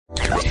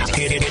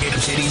Hip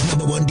City's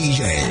 #1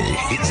 DJ.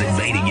 It's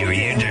invading your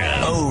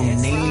eardrum.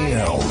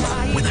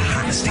 Oneal. With the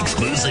hottest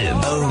exclusive.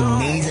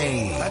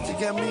 Oneal. I just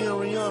got me a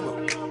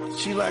Rihanna.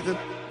 She like a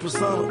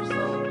persona.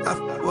 I f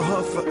with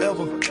her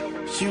forever.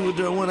 She was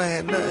there when I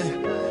had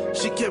nothing.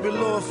 She kept it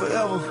loyal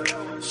forever.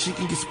 She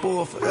can get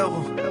spoiled forever.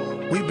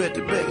 We back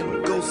to back in the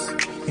ghosts.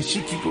 And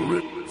she keep a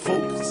rip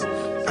focus.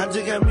 I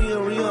just got me a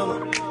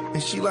Rihanna.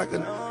 And she like a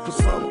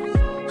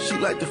persona. She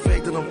like the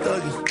fact that I'm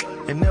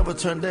thugging. And never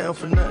turn down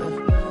for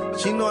nothing.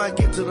 She know I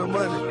get to the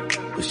money.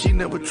 But she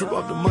never trip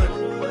off the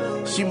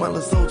money. She my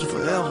little soldier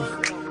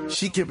forever.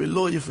 She kept it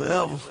loyal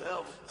forever.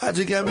 I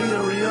just got me a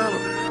Rihanna.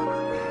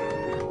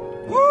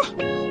 Woo.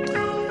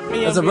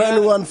 That's a brand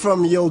new one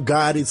from Yo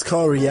God. It's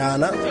called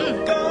Rihanna.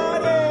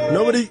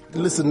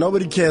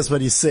 Nobody cares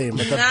what he's saying,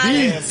 but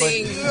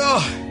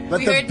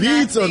the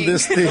beats on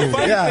this thing,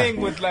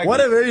 what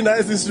a very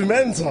nice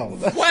instrumental.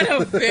 What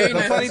a very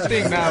nice. The funny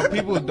thing now,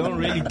 people don't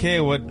really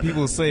care what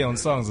people say on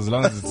songs as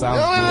long as it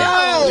sounds good.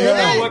 No. You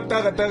know what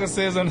Taga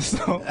says on the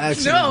song?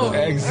 Actually, No.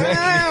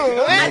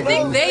 Exactly. I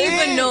think they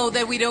even know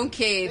that we don't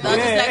care. They're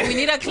just like, we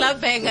need a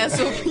club banger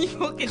so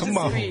people can just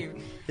scream.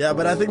 Yeah,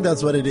 but I think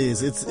that's what it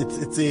is. It's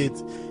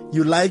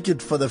you like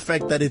it for the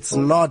fact that it's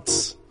not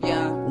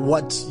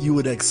what you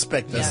would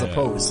expect, I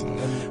suppose.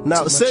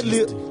 Now,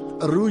 sadly,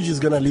 Rouge is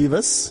going to leave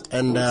us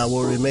and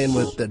will remain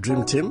with the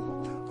Dream Team,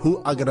 who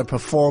are going to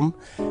perform,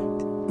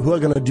 who are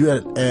going to do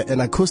an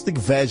acoustic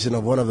version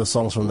of one of the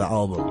songs from the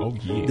album. Oh,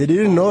 yeah. They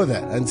didn't know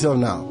that until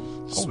now.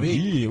 Sweet.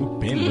 Oh, yeah, we've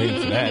been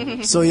waiting for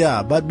that. So,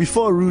 yeah, but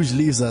before Rouge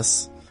leaves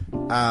us,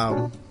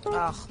 oh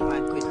my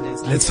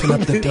goodness. let's fill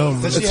up the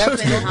dome. Does she have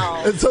to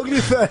go? It's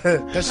only fair.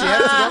 Does she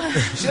have to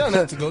go? She don't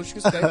have to go. She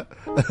can stay.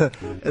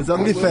 It's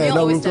only fair.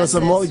 No, we've got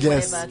some more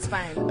guests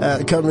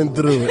coming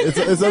through.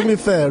 It's only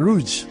fair.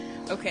 Rouge.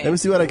 Okay. Let me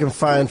see what I can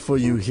find for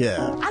you here.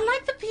 I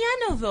like the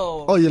piano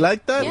though. Oh, you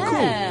like that?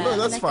 Yeah, cool. No,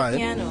 that's I like fine. the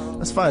piano.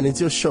 That's fine.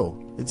 It's your show.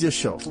 It's your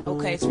show.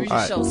 Okay, it's Rouge's All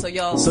right. show, so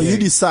y'all. So you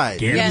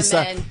decide. Yeah,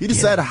 man. You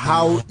decide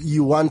how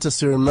you want us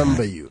to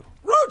remember you.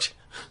 Rouge!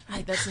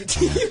 Ay, that's it.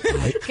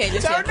 Okay,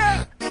 just Turn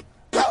down.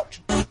 Rouge!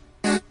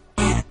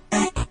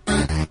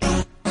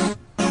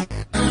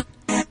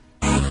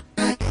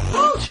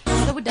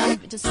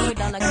 Just slow it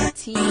down like a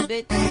teeny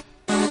bit.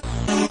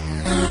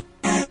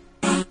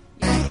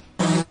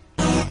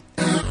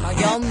 Now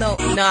y'all know.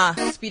 Nah,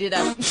 speed it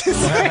up. Speed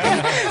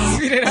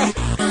it up.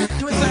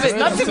 Do it faster.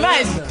 Not too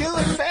much. Do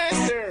it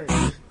faster.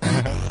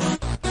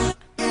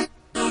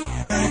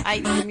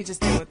 Let me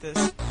just deal with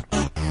this.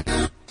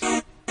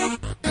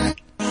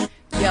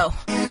 Yo,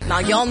 now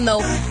y'all know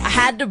I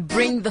had to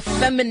bring the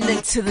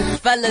feminine to the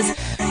fellas,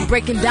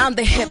 breaking down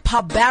the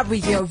hip-hop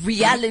barrier,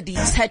 reality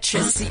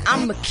Tetris. See,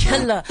 I'm a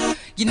killer.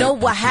 You know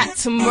I had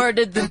to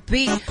murder the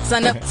beat.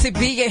 Sign up to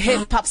be a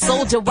hip-hop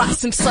soldier, watch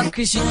some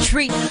suckers you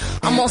treat.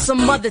 I'm on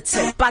some other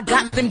tip, I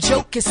got them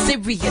jokers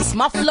serious.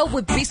 My flow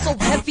would be so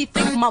heavy,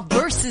 think my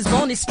verse is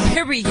on its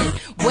period.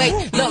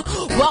 Wait, look,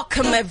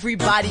 welcome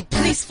everybody.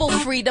 Please feel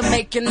free to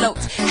make your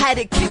notes. Had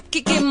to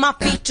kick in my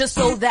feet just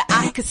so that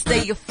I could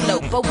stay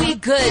afloat. But we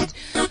good,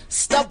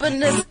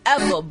 stubborn as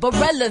ever, but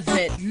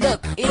relevant.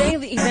 Look, it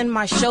ain't even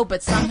my show,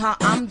 but somehow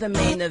I'm the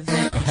main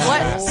event.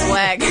 What?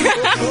 Swag.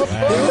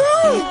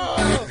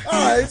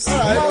 Alright.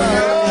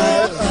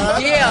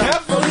 Yeah.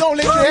 Careful, we don't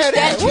let you have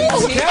that.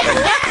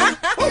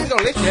 We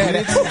don't let you have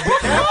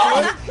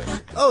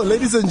that. Oh,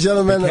 ladies and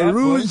gentlemen,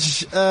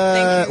 Rouge.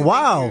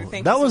 Wow, Thank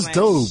you that so was much.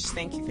 dope.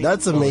 Thank you.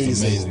 That's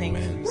amazing. Thank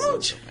you so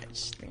much.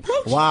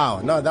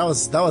 Wow, no, that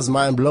was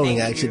mind blowing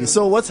Thank actually. you.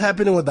 So, what's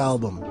happening with the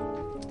album?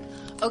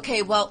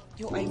 Okay, well,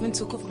 I even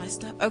took off my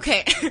stuff.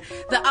 Okay,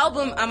 the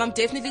album, I'm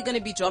definitely going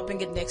to be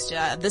dropping it next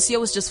year. This year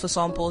was just for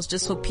samples,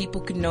 just so people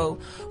could know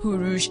who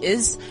Rouge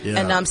is. Yeah.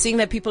 And I'm seeing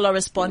that people are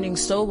responding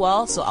so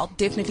well, so I'll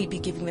definitely be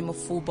giving them a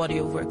full body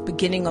of work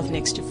beginning of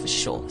next year for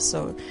sure.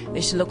 So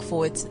they should look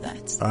forward to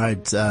that. All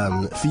right,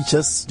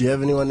 features. Do you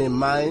have anyone in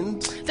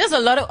mind? There's a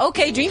lot of,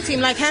 Dream Team,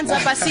 like hands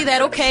up, I see that,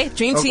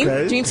 Dream Team,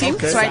 Okay,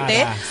 it's right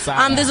there.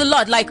 Sada. There's a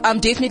lot, like,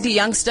 definitely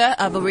Youngster,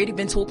 I've already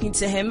been talking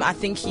to him, I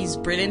think he's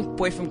brilliant,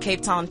 boy from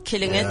Cape Town,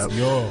 killing it.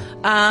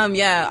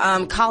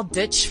 Carl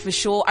Ditch for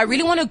sure. I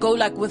really want to go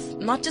like with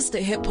not just the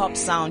hip hop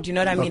sound, you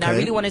know what I mean? I Okay.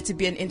 really want it to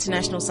be an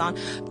international sound.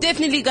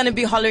 Definitely gonna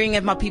be hollering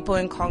at my people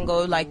in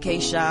Congo like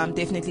Keisha. I'm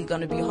definitely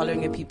gonna be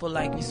hollering at people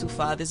like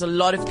Yusufa. There's a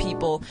lot of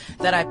people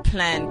that I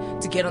plan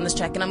to get on this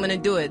track and I'm gonna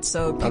do it.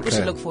 So people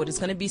should look forward. It's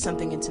gonna be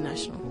something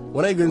international.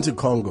 When are you going to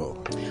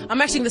Congo?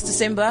 I'm actually this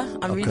December.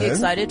 I'm really Okay.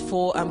 excited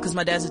for, cause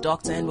my dad's a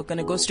doctor and we're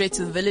gonna go straight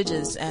to the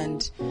villages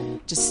and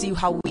just see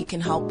how we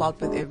can help out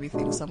with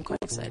everything. So I'm quite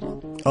excited.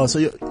 Oh, so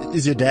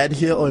is your dad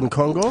here or in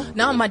Congo?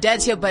 No, my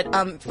dad's here, but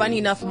funny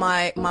enough,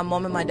 my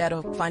mom and my dad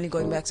are finally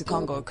going back to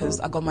Congo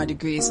because I got my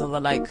degree. So they're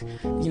like,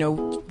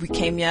 we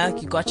came here,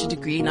 you got your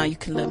degree, now you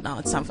can live now.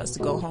 It's time for us to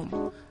go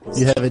home.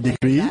 You have a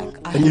degree?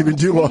 And you've been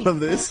doing all of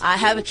this? I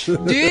have a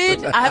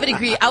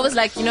degree. I was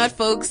like, you know what,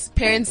 folks,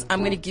 parents, I'm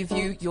going to give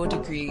you your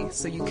degree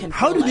so you can.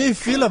 How did they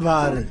feel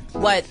about it?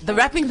 What? The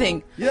rapping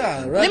thing? Yeah,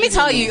 rapping. Let me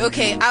tell you,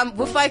 okay,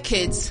 with 5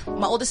 kids.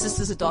 My older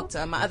sister's a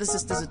doctor. My other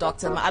sister's a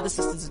doctor. My other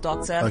sister's a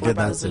doctor. Okay, my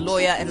brother's a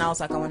lawyer. And I was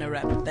like, I want to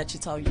rap. That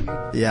should tell you.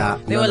 Yeah.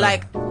 They were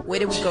like, where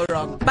did we go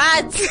wrong?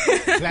 But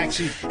Black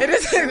sheep.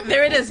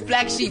 There it is,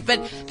 black sheep.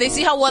 But they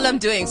see how well I'm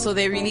doing, so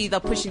they're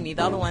pushing me.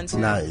 They're the ones who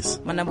nice.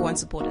 My number one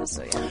supporters.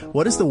 So yeah.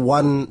 What is the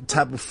one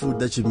type of food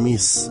that you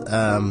miss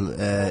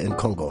in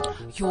Congo?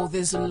 Yo,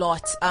 there's a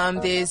lot.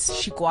 There's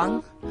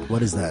shiguang.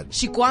 What is that?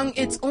 Shiguang,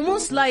 it's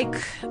almost like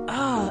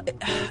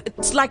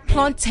it's like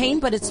plantain,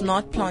 but it's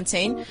not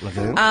plantain.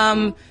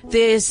 Okay.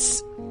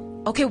 There's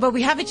well,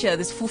 we have it here.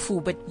 There's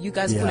fufu, but you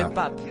guys call it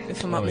bab,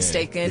 if I'm not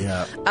mistaken.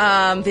 Yeah.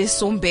 There's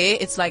sombe.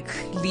 It's like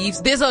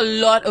leaves. There's a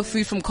lot of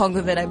food from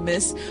Congo that I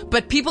miss,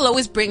 but people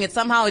always bring it.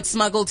 Somehow it's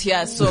smuggled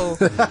here, so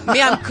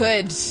me, I'm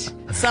good.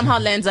 Somehow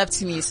lands up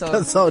to me. So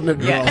that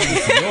sounded wrong.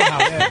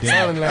 I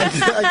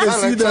can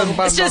see them.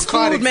 It's just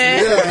food,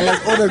 man. Yeah,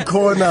 like on a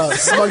corner,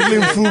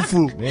 smuggling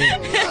fufu.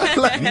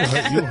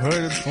 You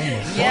heard it from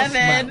us. Yeah,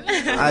 man.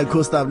 All right,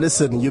 cool stuff.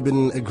 Listen, you've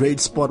been a great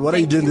sport. What are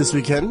you doing this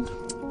weekend?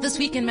 This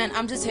weekend, man,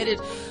 I'm just headed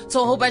to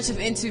a whole bunch of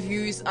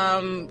interviews,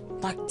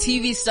 like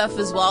TV stuff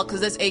as well, because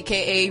this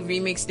AKA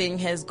remix thing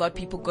has got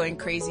people going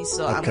crazy.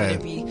 So I'm going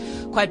to be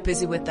quite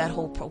busy with that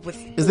whole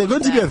Is there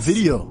going to be a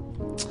video?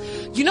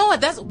 You know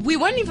what? We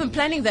weren't even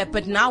planning that,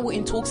 but now we're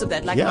in talks of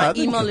that. Like my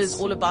email is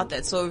all about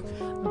that. So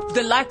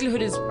the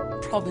likelihood is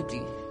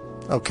probably.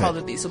 Okay.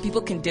 Probably. So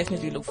people can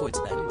definitely look forward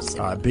to that.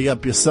 All right, big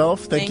up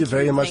yourself. Thank you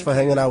very much for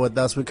hanging out with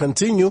us. We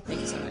continue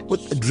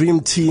with the Dream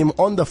Team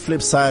on the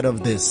flip side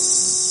of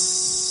this.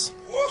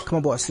 Come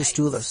on, boys, let's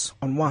do this.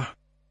 On 1,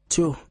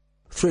 2,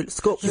 3, let's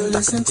go. You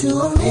listen to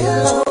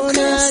Oneal,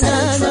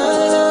 CliffCentral.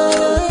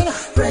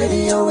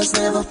 Radio has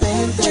never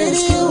been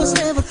this good.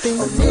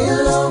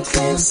 Oneal on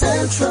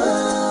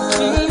CliffCentral.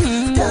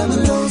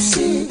 Double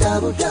OC,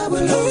 double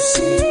OC.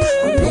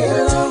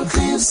 Oneal on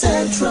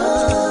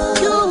CliffCentral.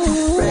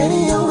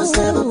 Radio has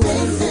never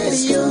been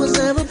this good.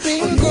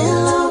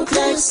 Oneal on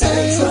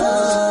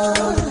CliffCentral.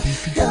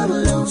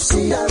 Double OC,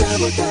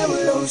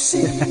 double OC.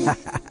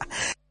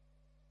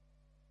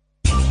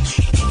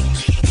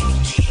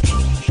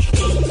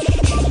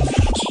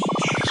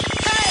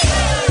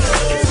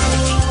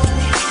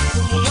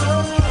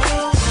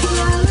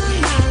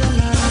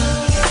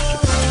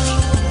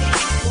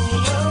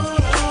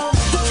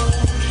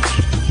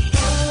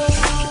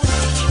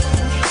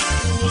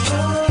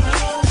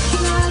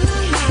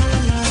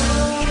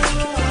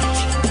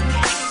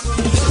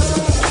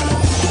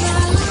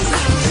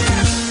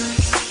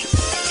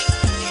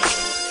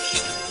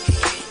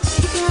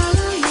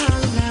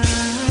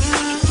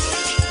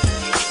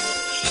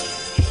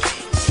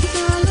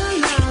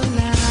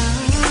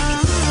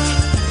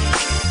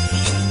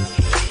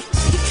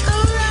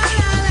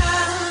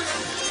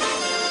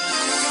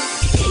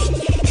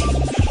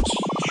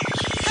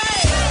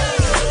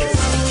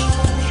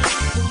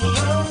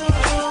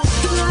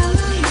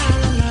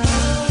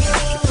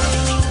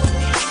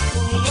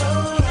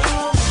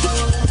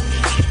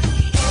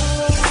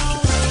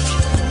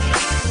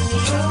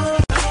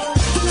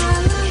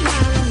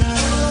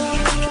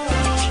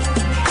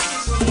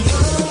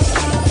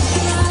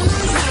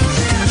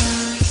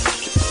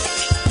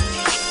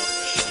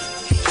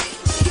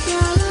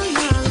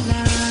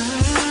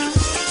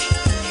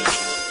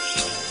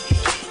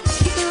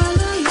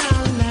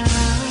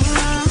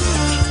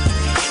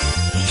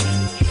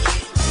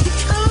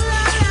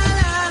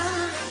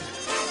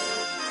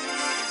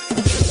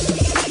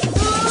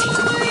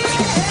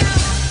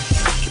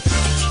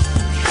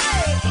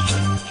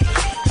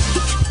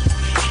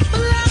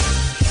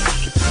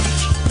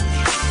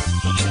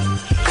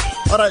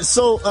 Alright,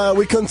 so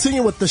we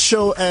continue with the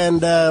show,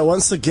 and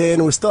once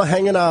again, we're still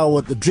hanging out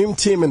with the Dream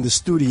Team in the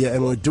studio,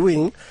 and we're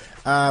doing,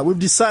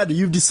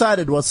 you've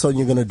decided what song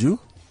you're gonna do?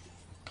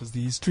 Cause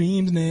these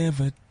dreams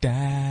never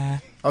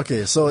die.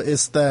 Okay, so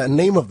it's the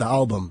name of the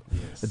album.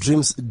 Yes.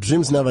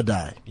 Dreams Never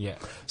Die. Yeah.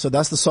 So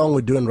that's the song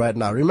we're doing right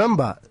now.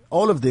 Remember,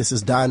 all of this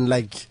is done,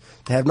 like,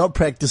 they have not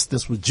practiced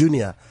this with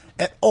Junior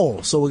at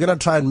all, so we're gonna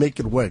try and make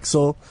it work.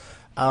 So,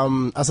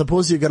 I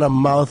suppose you're gonna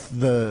mouth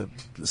the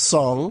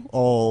song,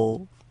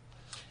 or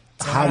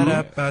hum,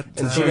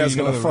 and Junior's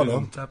gonna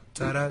follow. The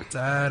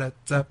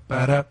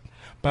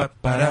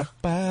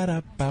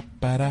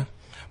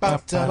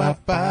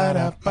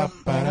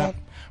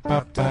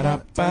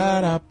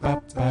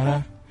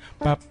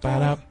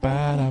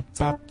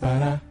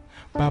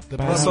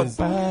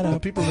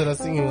people that are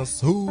singing are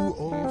so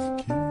off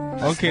key.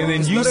 Okay,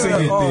 then you sing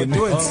it then.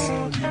 Do it.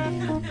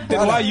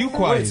 Then why are you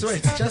quiet?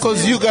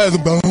 Because you guys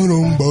are No,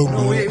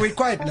 we're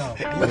quiet now.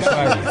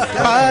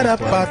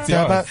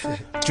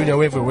 Junior,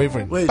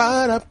 wavering. Wait.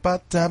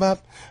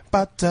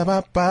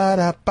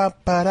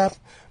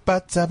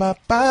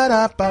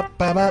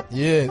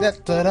 Yeah.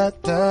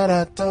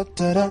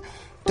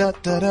 da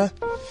da da.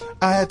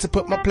 I had to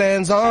put my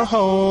plans on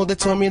hold. They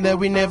told me that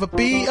we never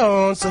be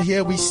on, so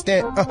here we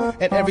stand.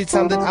 And every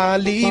time that I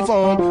leave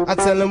home, I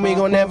tell them we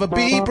gon' never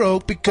be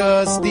broke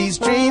because these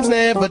dreams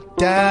never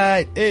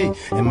died. Hey,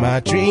 and my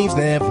dreams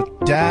never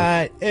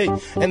died. Hey,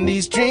 and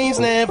these dreams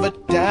never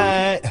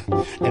died.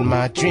 And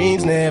my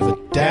dreams never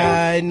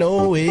died.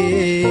 No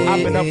way.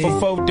 I've been up for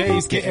 4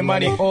 days, getting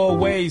money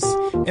always.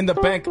 In the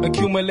bank,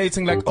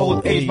 accumulating like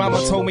old age. Mama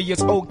told me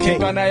it's okay.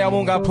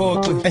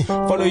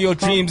 Follow your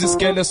dreams, it's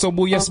scary, so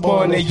we are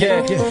spawn it, yeah.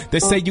 They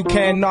say you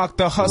can't knock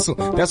the hustle.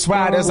 That's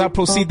right, as I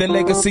proceed the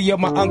legacy of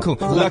my uncle,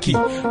 Lucky.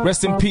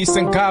 Rest in peace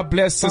and God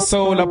bless his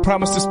soul. I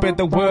promise to spread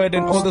the word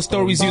and all the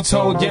stories you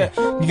told, yeah.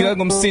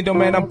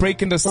 Man, I'm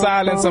breaking the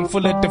silence. I'm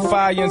full of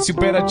defiance. You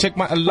better check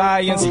my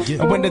alliance.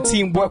 And when the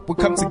team work, we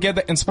come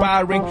together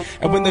inspiring.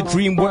 And when the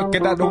dream work,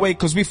 get out the way,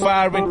 cause we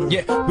firing.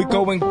 Yeah, we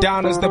going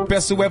down as the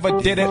best who ever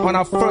did it. On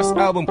our first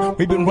album,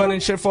 we've been running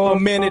shit for a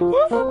minute.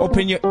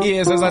 Open your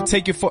ears as I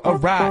take you for a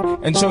ride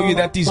and show you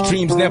that these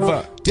dreams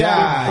never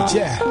die.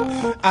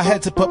 Yeah, I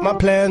had to put my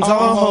plans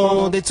on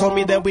hold. They told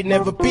me that we'd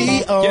never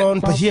be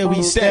on, but here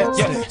we stand.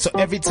 So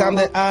every time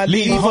that I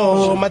leave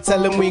home, I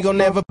tell them we gon'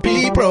 never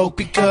be broke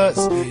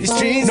because these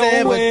dreams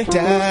never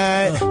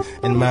died,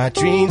 and my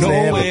dreams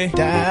never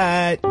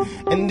died,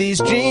 and these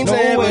dreams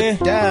never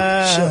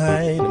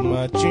died, and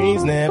my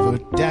dreams never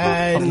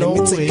died. Let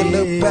me take a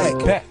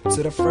look back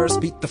to the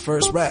first beat, the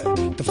first rap,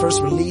 the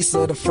first release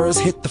of the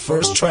first hit, the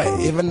first track.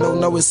 Even though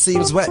now it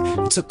seems whack,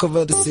 we took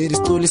over the city,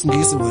 stole some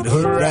geese with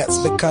hood rats,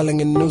 they're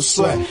calling a new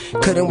swag.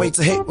 Couldn't wait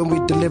to hit when we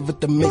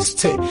delivered the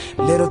mixtape.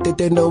 Little did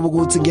they know we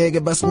go together,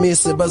 but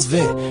miss it, but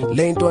vin.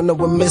 Lane don't know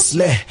we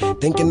misled,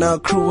 thinking our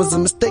crew was a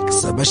mistake.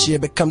 So but she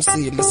become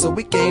sealess, so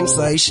we came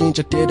side change.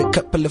 I did a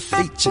couple of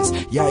features.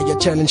 Yeah, your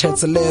challenge had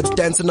celebs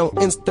dancing on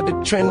Insta.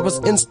 The trend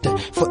was instant.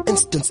 For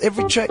instance,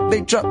 every track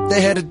they dropped,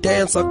 they had a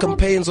dance. Our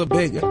campaigns were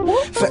bigger.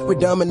 Fact, we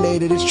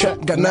dominated. This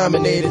track got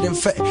nominated. In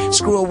fact,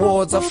 screw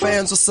awards. Our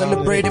fans were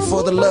celebrated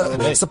for the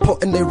love,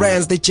 supporting their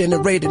rants they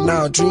generated.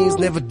 Now dreams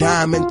never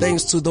die, man.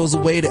 Thanks to those who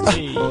waited.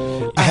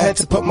 I had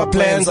to put my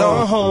plans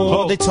on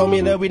hold. They told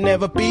me that we'd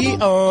never be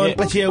on,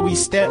 but here we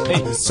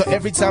stand. So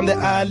every time that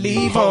I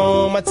leave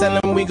home, I tell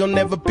them we gon'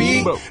 never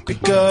be,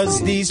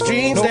 because these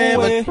dreams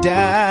never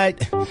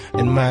died,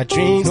 and my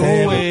dreams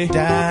never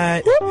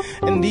died,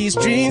 and these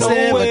dreams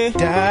never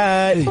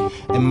died,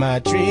 and my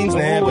dreams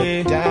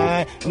never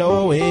died.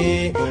 No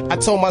way. I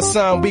told my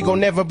son we gon'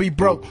 never be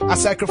broke. I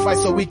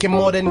sacrificed so we can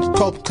more than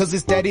cope, cause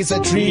his daddy's a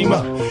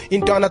dreamer.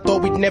 In dawn I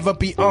thought we'd never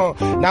be on.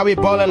 Now we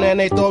ballin' and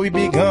they thought we'd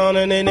be gone,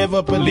 and they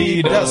never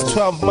believed us.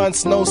 12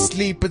 months, no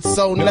sleep, it's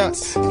so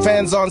nuts.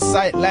 Fans on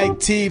sight like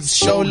thieves,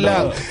 show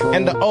love.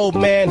 And the old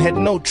man had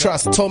no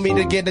trust, told me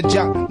to get a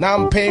job. Now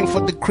I'm paying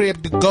for the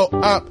crib to go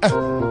up.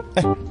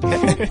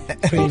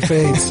 Clean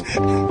face.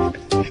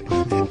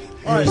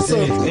 Alright,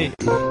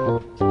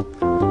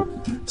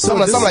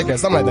 something like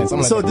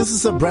that. So this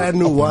is a brand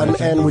new one,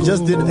 and we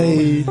just did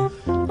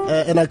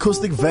an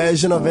acoustic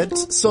version of it.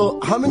 So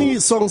how many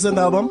songs in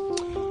the album?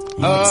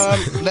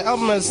 The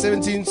album has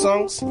 17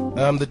 songs.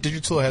 The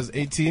digital has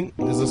 18.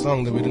 There's a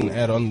song that we didn't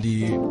add on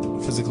the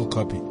physical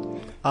copy.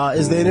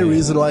 Is there any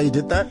reason why you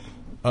did that?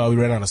 We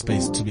ran out of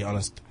space, to be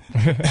honest.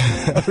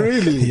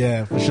 Really?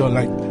 Yeah, for sure.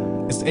 Like,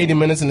 it's 80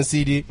 minutes in the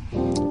CD.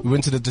 We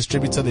went to the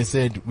distributor. They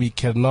said we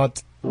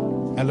cannot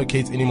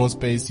allocate any more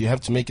space. You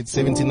have to make it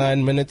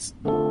 79 minutes.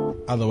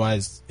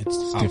 Otherwise, it's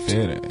out.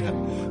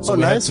 Yeah. So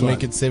we had to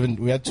make it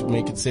we had to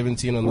make it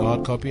 17 on the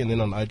hard copy, and then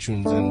on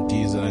iTunes and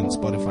Deezer and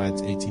Spotify,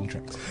 it's 18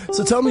 tracks.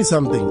 So tell me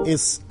something.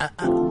 Is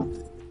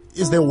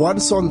there one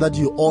song that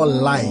you all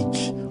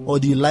like, or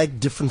do you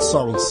like different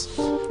songs?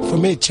 For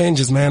me, it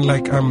changes, man.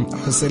 Like I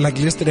say, like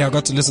yesterday, I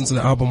got to listen to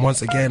the album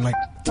once again, like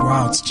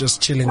throughout,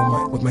 just chilling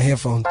with my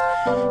headphones.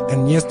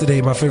 And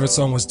yesterday, my favorite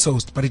song was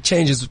Toast, but it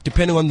changes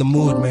depending on the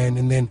mood, man.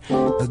 And then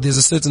there's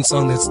a certain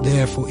song that's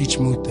there for each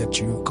mood that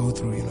you go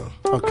through, you know.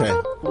 Okay.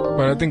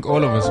 But I think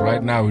all of us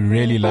right now, we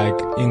really like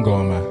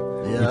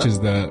Ingoma, which is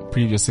the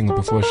previous single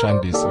before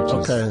Shandis, which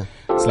is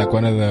it's like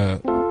one of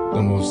the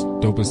most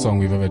dopest song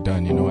we've ever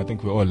done, you know. I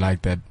think we all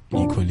like that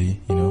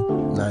equally, you know.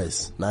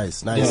 Nice. Yeah,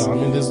 I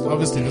mean,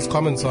 there's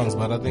common songs,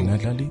 but I think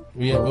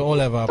we all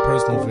have our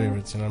personal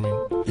favorites, you know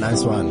what I mean?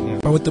 Nice one. Yeah.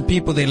 But with the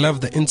people, they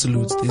love the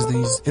interludes. There's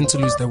these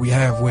interludes that we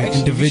have where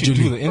individually.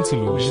 We should do the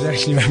interludes.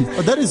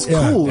 Oh, that is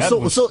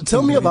cool. So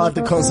tell me about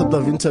the concept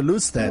of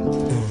interludes then.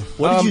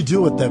 What did you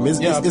do with them? Is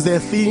there a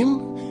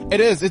theme? It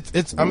is.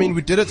 It's. I mean,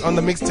 we did it on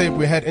the mixtape.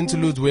 We had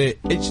interludes where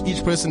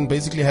each person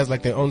basically has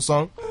like their own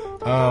song.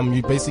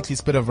 You basically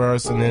spit a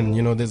verse, and then,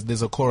 you know,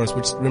 there's a chorus,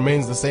 which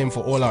remains the same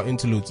for all our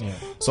interludes. Yeah.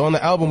 So on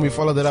the album, we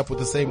followed it up with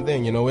the same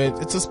thing, you know.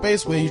 It's a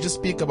space where you just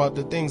speak about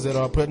the things that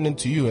are pertinent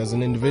to you as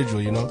an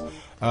individual, you know.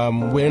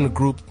 We're in a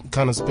group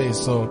kind of space,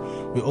 so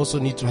we also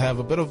need to have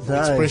a bit of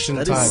expression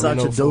time. That is such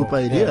a dope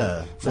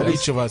idea. For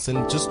each of us,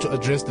 and just to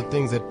address the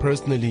things that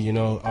personally, you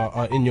know,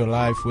 are in your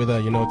life, whether,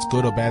 you know, it's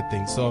good or bad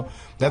things. So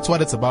that's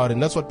what it's about,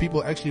 and that's what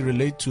people actually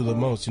relate to the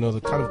most, you know,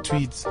 the kind of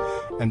tweets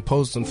and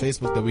posts on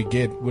Facebook that we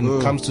get when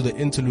it comes to the the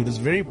interlude. It's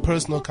very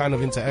personal kind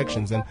of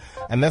interactions, and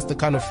that's the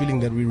kind of feeling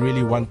that we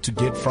really want to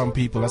get from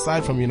people.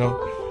 Aside from,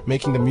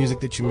 making the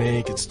music that you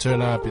make, it's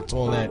turn up, it's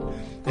all that.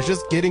 It's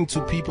just getting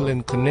to people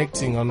and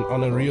connecting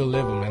on a real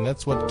level, man.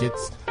 That's what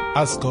gets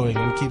us going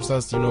and keeps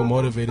us,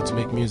 motivated to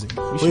make music.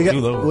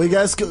 Were you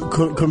guys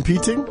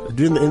competing,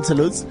 doing the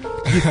interludes?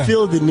 Do you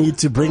feel the need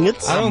to bring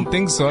it? I don't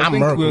think so. I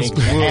think we're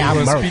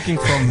speaking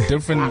from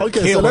different.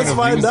 Okay, so let's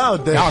find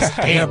out then.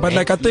 Yeah, but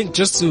I think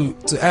just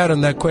to add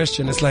on that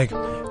question, it's like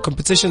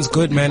competition's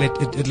good, man.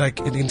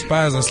 It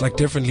inspires us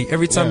differently.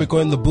 Every time we go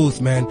in the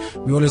booth, man,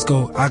 we always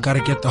go, I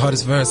gotta get the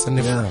hardest verse. And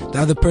if the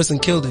other person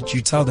killed it,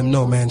 you tell them,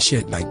 no, man,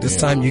 shit. This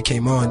time you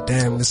came on,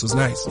 damn, this was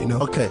nice,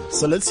 Okay,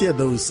 so let's hear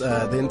those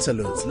the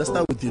interludes. Let's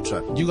start with you,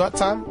 Trap. You got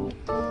time?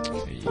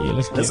 Yeah,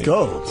 let's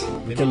go.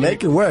 We can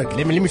make it work.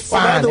 Let me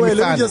find. By the way,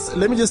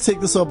 let me just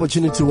take this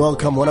opportunity to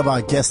welcome one of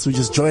our guests who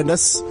just joined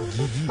us.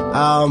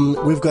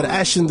 We've got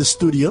Ash in the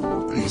studio.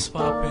 What's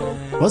poppin'?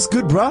 What's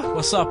good, bruh?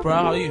 What's up, bro?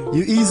 How are you?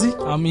 You easy?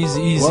 I'm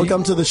easy.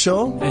 Welcome to the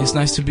show. Hey, it's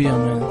nice to be here,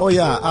 man. Oh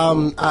yeah.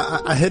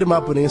 I hit him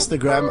up on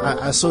Instagram.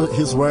 I saw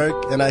his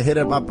work and I hit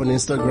him up on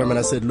Instagram and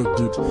I said, look,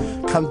 dude,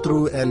 come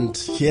through, and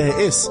here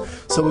he is.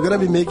 So we're gonna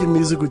be making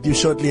music with you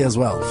shortly as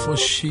well. For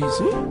sure.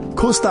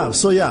 Cool stuff.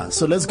 So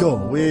let's go.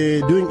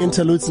 We're doing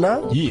interludes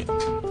now. Yeah.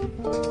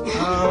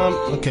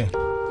 Okay.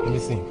 Let me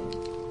see.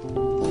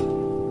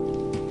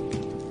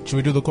 Should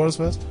we do the chorus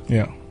first?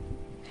 Yeah.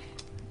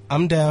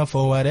 I'm down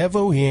for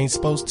whatever. We ain't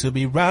supposed to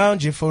be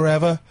round you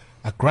forever.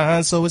 I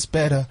grind so it's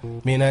better.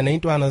 Mina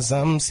ain't one of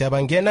them.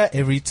 Siabangena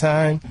every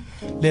time.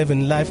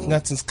 Living life,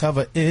 nothing's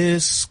cover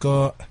is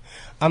score.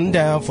 I'm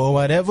down for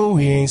whatever.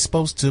 We ain't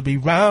supposed to be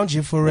round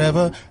you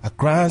forever. I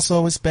grind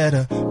so it's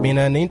better.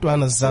 Mina ain't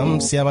one of them.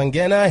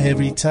 Siabangena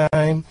every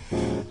time.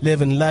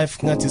 Living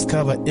life, nothing's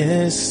cover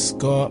is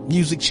score.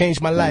 Music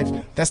changed my life.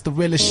 That's the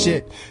realest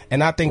shit.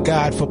 And I thank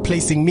God for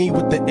placing me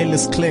with the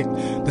illest click.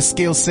 The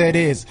skill set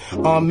is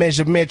on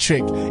measure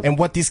metric. And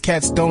what these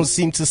cats don't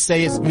seem to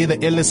say is me the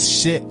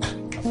illest shit.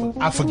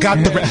 I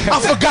forgot the rap. I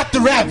forgot the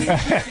rap.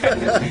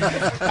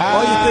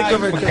 What do you think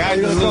of it?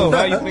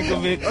 How you think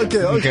of it?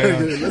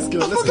 Okay.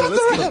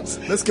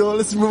 Let's go.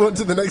 Let's move on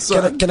to the next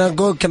one.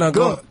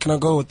 Can I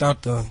go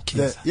without the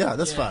keys? Yeah,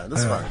 that's fine.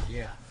 That's fine.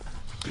 Yeah.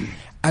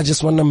 I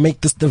just wanna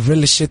make this the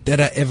realest shit that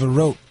I ever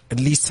wrote. At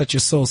least touch your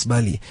soul,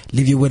 Smiley.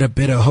 Leave you with a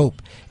bit of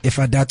hope. If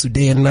I die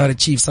today and not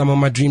achieve some of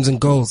my dreams and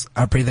goals,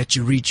 I pray that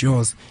you reach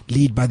yours.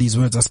 Lead by these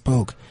words I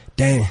spoke.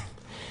 Damn.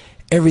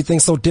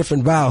 Everything's so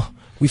different, wow.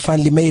 We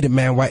finally made it,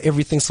 man. Why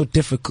everything's so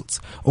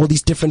difficult? All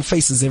these different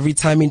faces every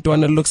time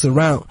Intwana looks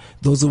around.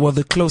 Those who are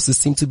the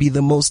closest seem to be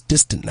the most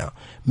distant now.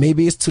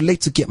 Maybe it's too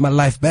late to get my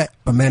life back,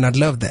 but man, I'd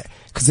love that.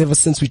 Cause ever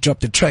since we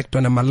dropped the track,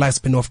 Donna, my life's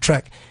been off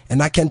track.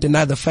 And I can't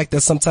deny the fact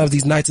that sometimes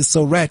these nights is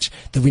so ratchet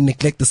that we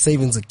neglect the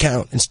savings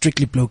account and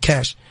strictly blow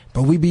cash.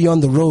 But we be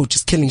on the road,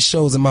 just killing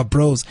shows and my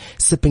bros,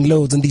 sipping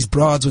loads, and these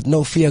broads with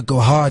no fear go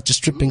hard, just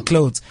stripping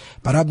clothes.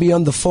 But I be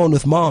on the phone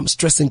with mom,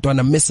 stressing when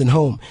I'm missing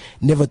home.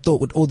 Never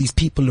thought with all these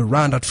people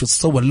around I'd feel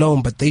so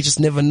alone, but they just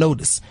never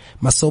notice.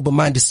 My sober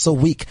mind is so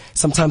weak.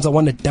 Sometimes I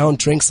wanna down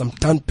drinks, I'm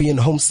done being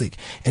homesick.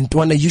 And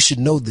Dwana, you should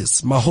know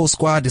this. My whole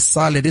squad is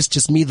solid, it's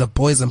just me, the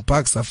boys and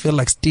bucks. I feel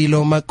like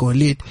Stilo my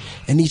Golit,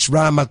 and each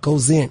rhyme I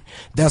goes in.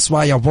 That's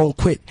why I won't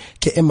quit.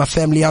 Getting my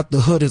family out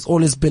the hood has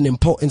always been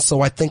important,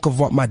 so I think of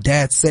what my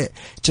dad said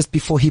just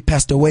before he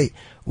passed away.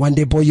 One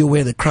day, boy, you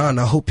wear the crown.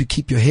 I hope you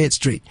keep your head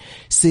straight.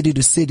 City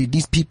to city,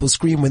 these people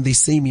scream when they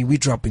see me. We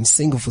dropping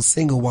single for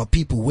single while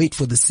people wait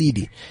for the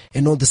CD.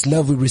 And all this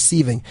love we're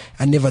receiving,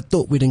 I never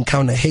thought we'd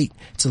encounter hate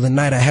till the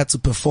night I had to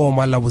perform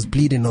while I was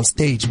bleeding on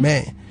stage,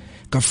 man.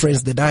 Got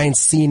friends that I ain't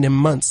seen in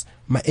months.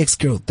 My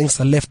ex-girl thinks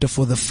I left her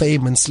for the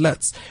fame and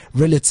sluts.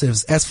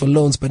 Relatives ask for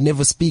loans but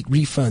never speak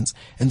refunds.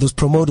 And those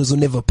promoters who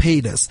never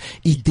paid us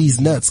eat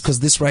these nuts. Cause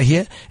this right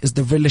here is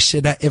the realest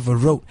shit I ever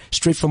wrote.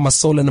 Straight from my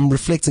soul, and I'm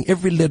reflecting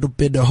every little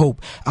bit of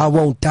hope. I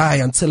won't die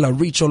until I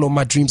reach all of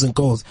my dreams and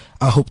goals.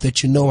 I hope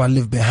that you know I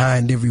live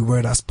behind every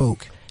word I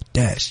spoke.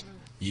 Dash.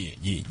 Yeah,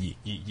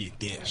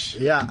 Dash.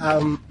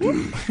 Yeah,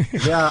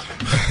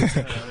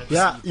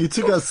 yeah, you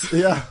took us,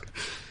 yeah.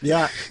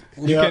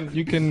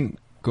 You can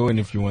go in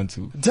if you want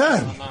to.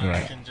 Damn. All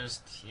right. I can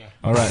just,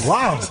 All right.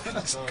 Wow.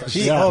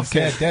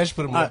 Okay, Dash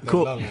put him up.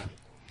 Cool.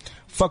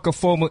 Fuck a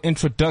formal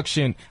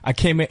introduction. I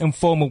came in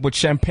informal with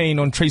champagne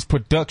on Trace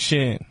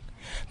Production.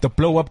 The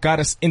blow up got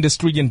us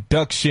industry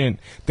induction.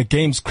 The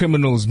game's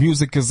criminals,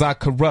 music is our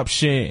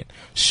corruption.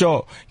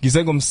 Sure,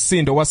 gizego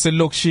msindo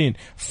waselokshin.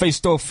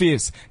 Faced off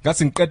fierce,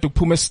 gasinqeda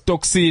ukuphume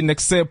stocksin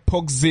except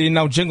poxin.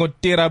 Now jengo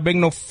tira beng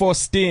no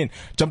forced in.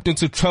 Jumped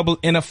into trouble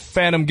in a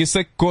phantom,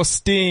 gise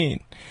ghostin.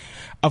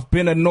 I've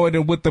been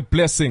anointed with the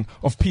blessing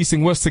of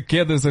piecing words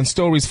together and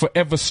stories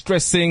forever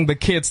stressing the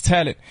kids'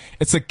 talent.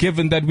 It's a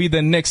given that we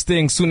the next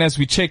thing. Soon as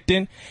we checked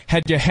in,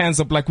 had your hands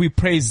up like we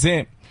praise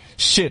him.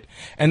 Shit,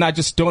 and I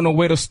just don't know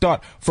where to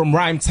start. From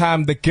rhyme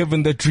time, the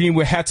given, the dream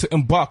we had to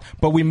embark.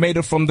 But we made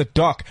it from the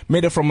dark,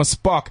 made it from a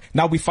spark.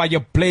 Now we fire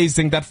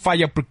blazing, that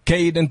fire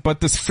brigade, but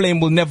this flame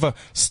will never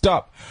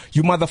stop.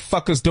 You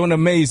motherfuckers don't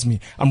amaze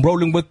me. I'm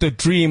rolling with the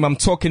dream. I'm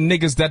talking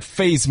niggas that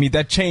phase me,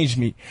 that change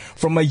me.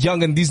 From a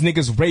youngin', these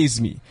niggas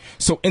raised me.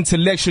 So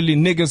intellectually,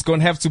 niggas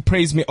gonna have to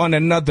praise me on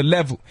another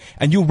level.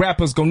 And you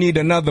rappers gonna need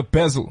another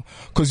bezel.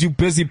 Cause you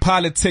busy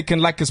politicking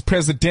like it's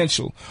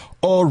presidential.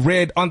 All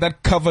red on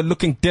that cover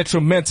looking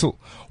detrimental.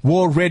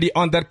 War ready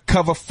on that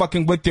cover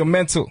fucking with your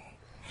mental.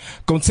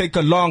 Gonna take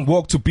a long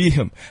walk to be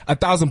him.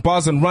 1,000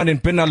 bars and running,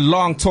 been a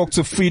long talk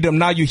to freedom.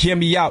 Now you hear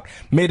me out.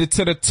 Made it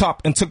to the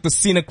top and took the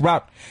scenic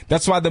route.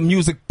 That's why the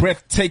music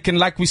breathtaking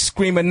like we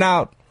screaming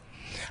out.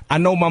 I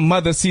know my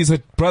mother sees her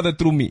brother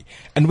through me.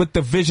 And with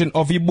the vision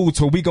of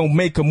Ibuto, we gon'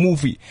 make a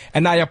movie.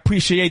 And I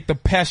appreciate the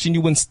passion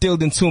you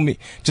instilled into me.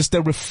 Just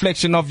a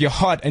reflection of your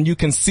heart and you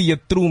can see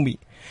it through me.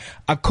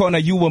 I corner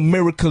you a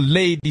miracle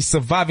lady,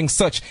 surviving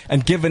such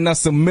and giving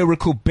us a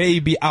miracle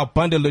baby, our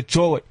bundle of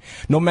joy.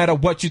 No matter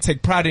what, you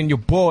take pride in your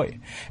boy.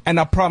 And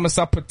I promise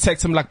I'll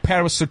protect him like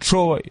Paris or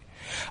Troy.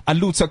 I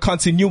loot to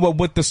continue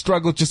with the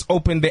struggle, just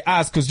open their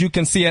eyes, cause you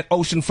can see an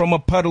ocean from a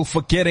puddle,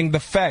 forgetting the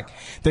fact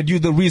that you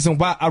the reason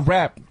why I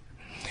rap.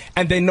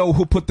 And they know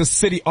who put the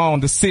city on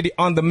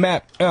the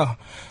map.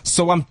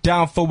 So I'm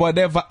down for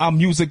whatever. Our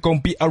music gon'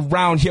 be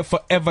around here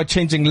forever,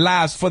 changing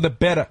lives for the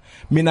better.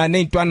 Mina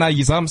nentwana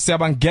yizam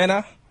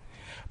sebangena,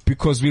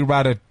 because we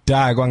ride or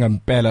die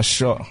going bella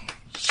sure.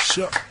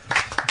 Sure.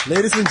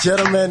 Ladies and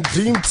gentlemen,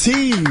 Dream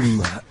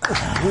Team.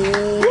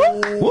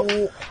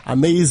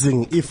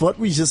 Amazing. If what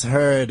we just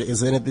heard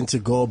is anything to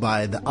go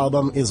by, the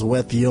album is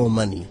worth your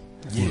money.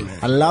 Yeah, man.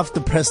 I love the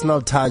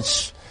personal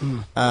touch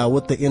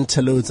with the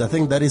interludes. I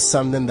think that is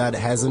something that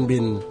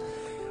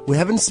we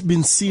haven't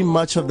been seeing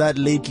much of that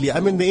lately. I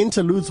mean, the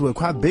interludes were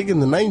quite big in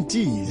the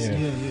 90s.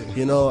 Yeah.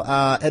 You know,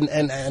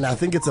 and I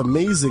think it's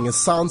amazing. It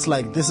sounds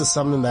like this is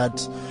something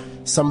that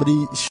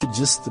somebody should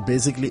just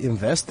basically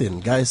invest in.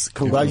 Guys,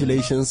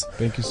 congratulations.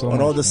 Thank you so on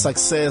much, all the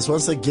success.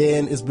 Once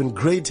again, it's been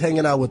great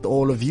hanging out with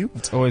all of you.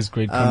 It's always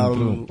great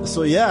coming through.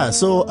 So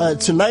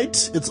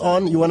tonight it's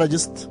on. You want to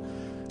just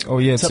tell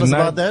us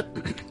about that?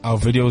 Our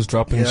video is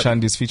dropping. Yep.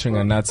 Shandy's featuring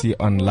Anati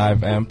on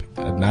Live Amp.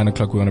 At 9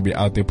 o'clock, we're going to be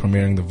out there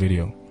premiering the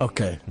video.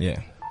 Okay. Yeah.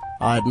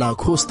 All right, now,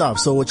 cool stuff.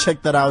 So we'll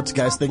check that out,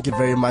 guys. Thank you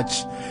very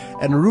much.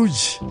 And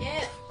Rouge,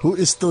 who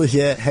is still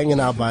here, hanging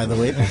out, by the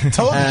way.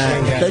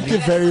 Thank you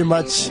very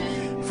much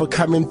for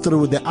coming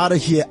through. They're out of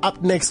here.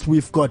 Up next,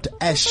 we've got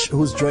Ash,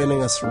 who's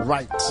joining us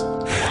right.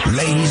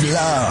 Ladies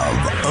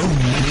love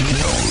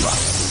Oneal.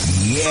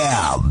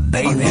 Yeah,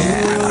 baby.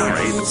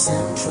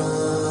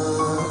 CliffCentral,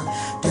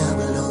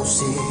 double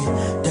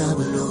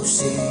OC,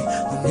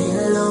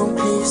 Oneal on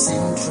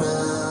CliffCentral,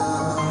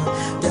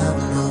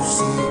 double OC,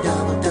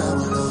 double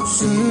OC,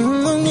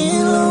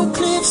 Oneal on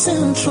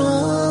CliffCentral,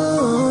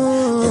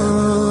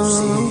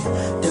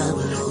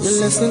 double OC, you're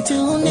listening to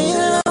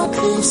Oneal on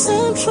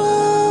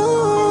CliffCentral,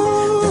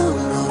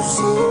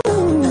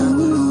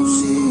 double OC.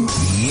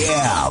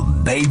 Yeah,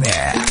 baby.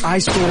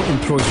 iStore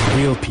employs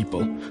real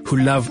people who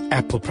love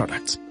Apple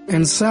products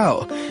and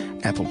sell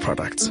Apple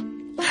products,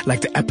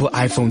 like the Apple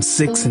iPhone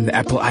 6 and the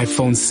Apple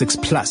iPhone 6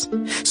 Plus.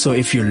 So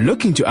if you're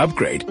looking to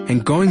upgrade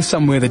and going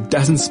somewhere that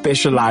doesn't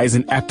specialize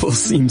in Apple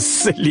seems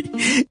silly,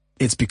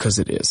 it's because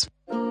it is.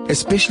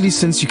 Especially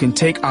since you can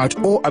take out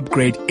or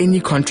upgrade any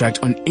contract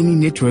on any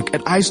network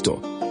at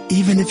iStore,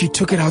 even if you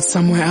took it out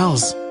somewhere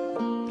else.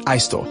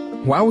 iStore.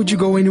 Why would you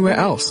go anywhere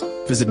else?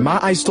 Visit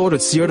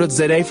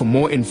myiStore.co.za for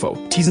more info.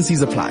 T's and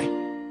C's apply.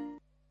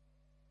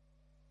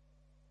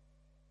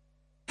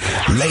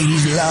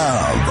 Ladies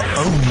love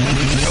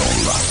Oneal.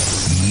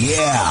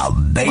 Yeah,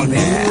 baby.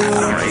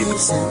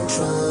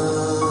 CliffCentral,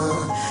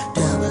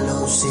 double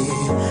OC,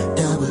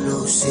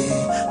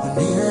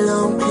 Oneal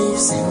on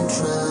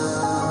CliffCentral,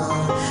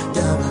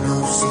 double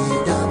OC,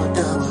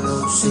 double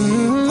OC,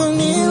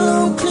 Oneal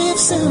on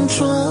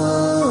CliffCentral,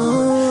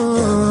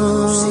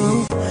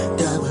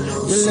 double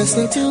OC, you're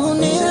listening to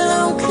Oneal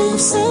on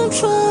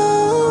CliffCentral,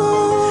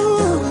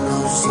 double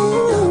OC.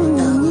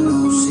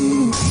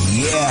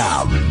 Yeah,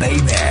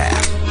 baby.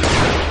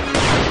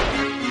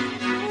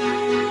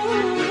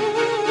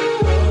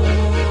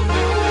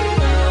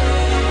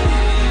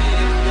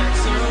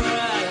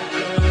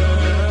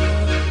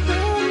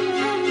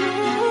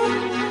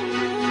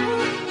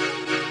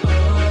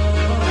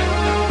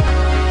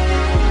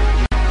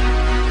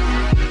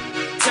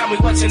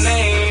 What's your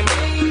name?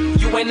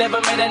 You ain't never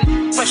met a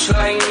fresh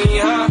like me,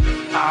 huh?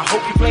 I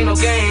hope you play no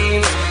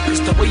games.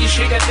 Cause the way you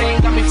shake that thing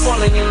got me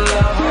falling in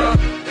love, huh?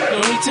 No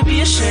need to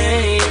be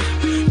ashamed.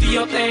 Do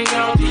your thing,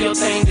 girl, do your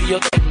thing, do your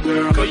thing,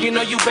 girl. Girl, you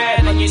know you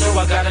bad and you know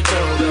I gotta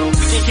go, though. We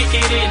can kick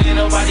it in and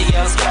nobody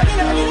else gotta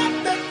know.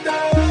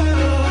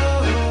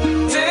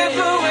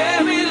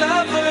 Temporary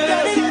lover.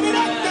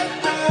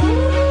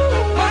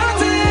 My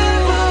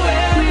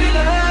temporary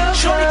love.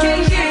 Shorty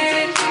can't get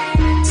it.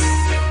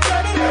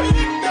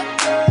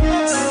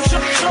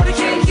 Shorty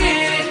can't get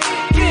it.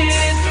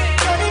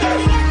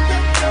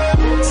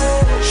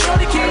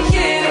 Shorty can't get it.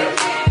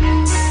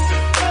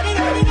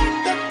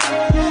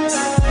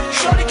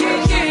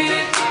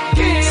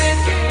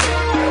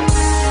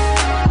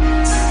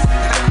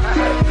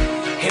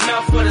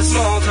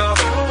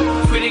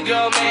 Pretty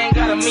girl, man,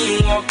 got a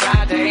mean walk,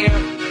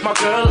 goddamn. My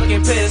girl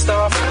looking pissed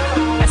off,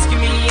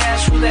 asking me,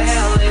 Ash, who the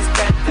hell is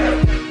that?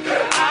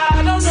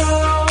 I don't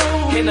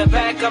know. In the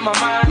back of my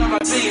mind, I'm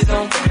like, please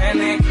don't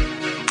panic.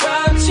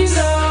 But she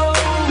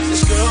knows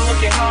this girl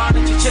looking hard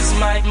at your chest,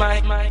 might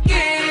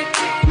get it.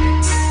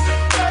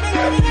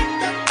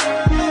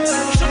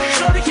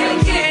 Shorty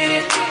can't get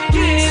it,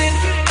 get it.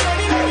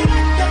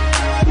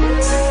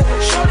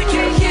 Shorty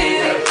can't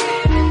get it.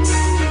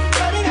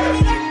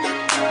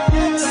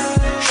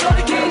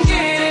 Shorty can't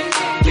get it,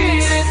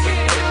 get it.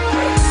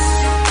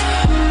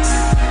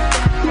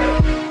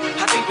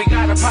 I think we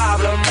got a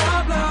problem.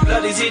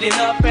 Blood is eating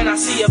up and I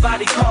see your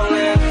body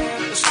calling.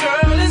 This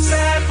girl is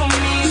bad for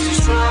me, she's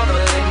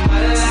troubling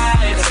my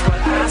life. That's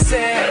what I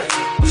said,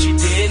 but she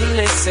didn't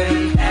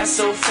listen. Ass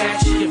so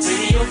fat, she a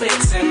video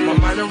vixen. My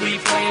mind a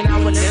replaying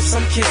our lips,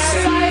 I'm kissing.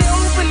 As I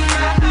open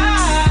my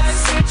eyes,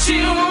 said she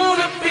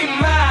wanna be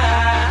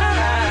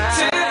mine.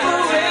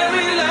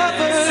 Temporary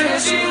lover, said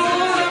she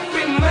wanna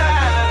be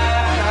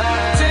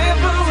mine.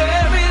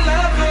 Temporary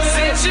lover,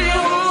 said she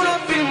wanna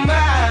be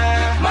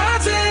mine. My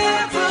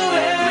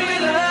temporary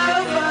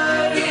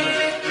lover,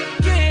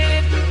 get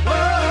it,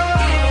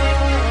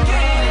 whoa,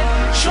 get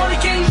it. Shorty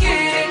can't get it.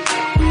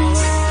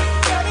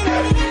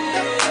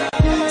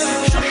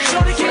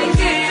 Shorty can't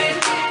get it,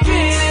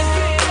 get it.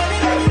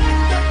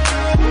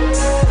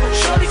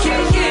 Shorty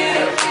can't get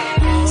it.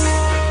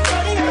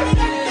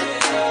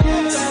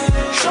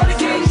 Shorty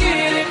can't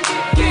get it,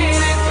 get it.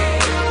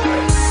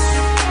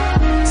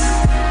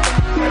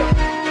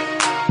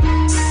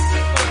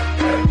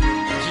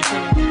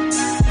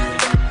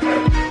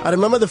 I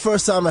remember the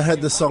first time I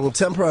heard the song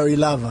Temporary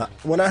Lover.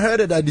 When I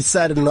heard it, I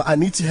decided, no, I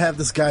need to have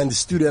this guy in the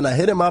studio, and I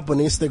hit him up on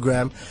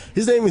Instagram.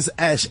 His name is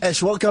Ash.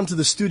 Ash, welcome to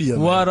the studio.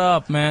 What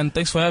up, man?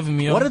 Thanks for having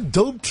me. Yo. What a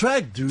dope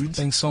track, dude.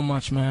 Thanks so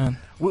much, man.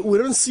 We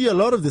don't see a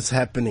lot of this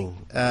happening.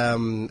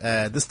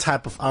 This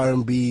type of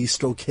R&B,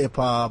 stroke hip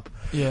hop.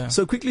 Yeah.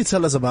 So quickly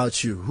tell us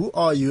about you. Who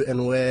are you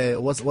and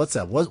where? What's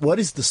up? What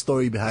is the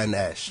story behind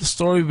Ash? The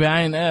story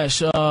behind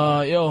Ash,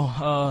 I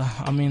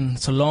mean,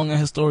 it's a long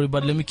ass story,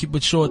 but let me keep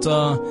it short.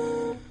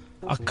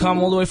 I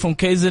come all the way from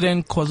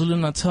KZN,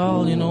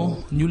 KwaZulu-Natal, you know,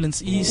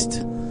 Newlands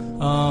East.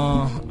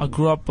 I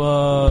grew up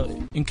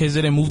in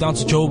KZN, moved down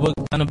to Joburg,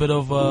 done a bit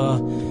of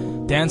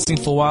dancing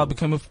for a while,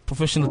 became a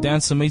professional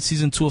dancer, made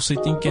season 2 of Say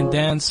Think and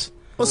Dance.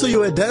 Oh, so you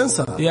were a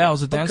dancer? Yeah, I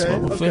was a dancer by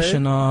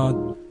profession.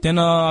 Okay. Then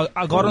I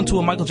got onto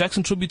a Michael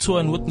Jackson tribute tour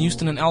in Whitney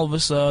Houston and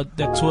Elvis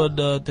that toured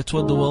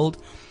the world.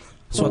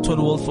 So I toured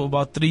the world for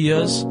about 3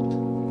 years.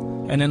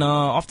 And then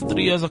after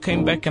 3 years, I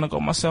came back and I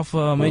got myself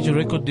a major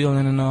record deal.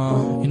 And then,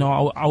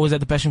 I always had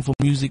the passion for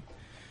music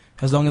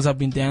as long as I've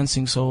been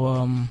dancing.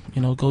 So,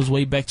 it goes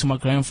way back to my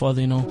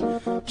grandfather,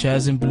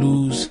 jazz and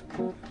blues.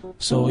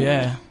 So,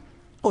 yeah.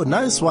 Oh,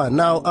 nice one.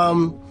 Now,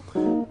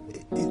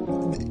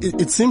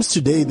 it seems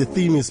today the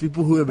theme is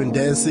people who have been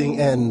dancing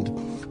and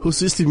who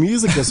switch to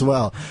music as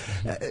well.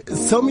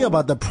 Tell me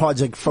about the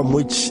project from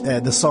which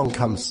the song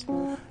comes.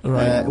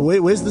 Right.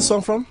 Where's the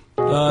song from?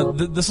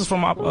 This is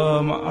from up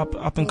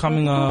and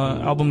coming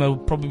album that will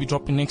probably be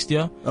dropping next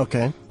year.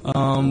 Okay.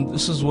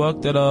 This is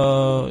work that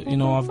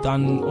I've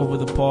done over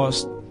the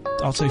past,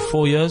 I'll say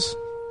 4 years.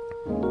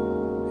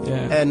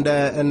 Yeah. And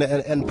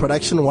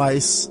production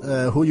wise,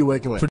 who are you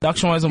working with?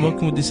 Production wise, I'm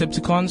working with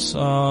Decepticons,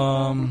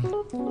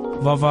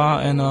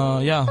 Vava, and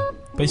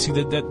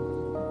basically they're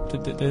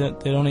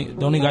the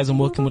only guys I'm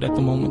working with at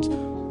the moment.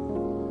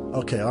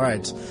 Okay, all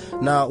right.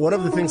 Now, one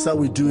of the things that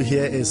we do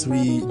here is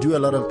we do a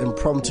lot of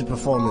impromptu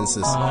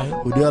performances.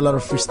 We do a lot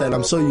of freestyle.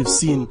 I'm sure you've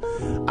seen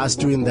us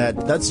doing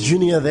that. That's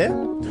Junior there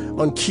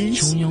on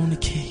keys. Junior on the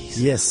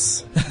keys.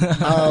 Yes.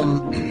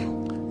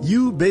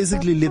 You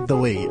basically lead the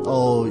way,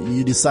 or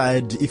you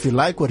decide if you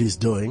like what he's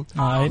doing,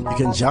 you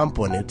can jump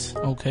on it.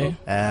 Okay.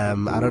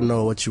 I don't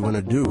know what you want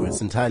to do. It's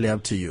entirely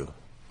up to you.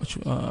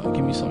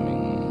 Give me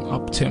something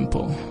up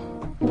tempo.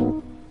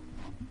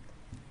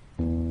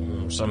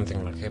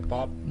 Something like hip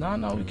hop?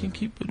 No, we can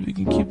keep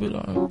it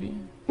R&B.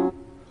 I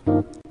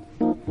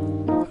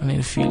need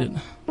to feel it.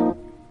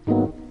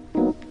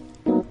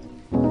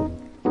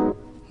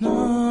 No.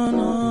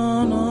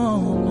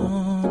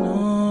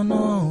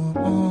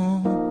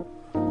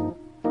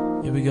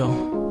 Here we go.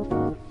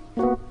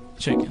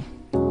 Check it.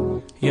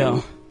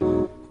 Yo.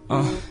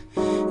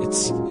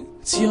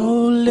 It's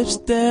your lips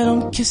that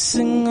I'm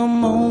kissing.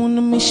 I'm on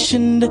a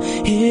mission to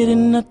hit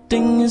and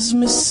nothing is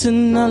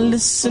missing. Now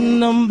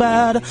listen, I'm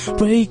about to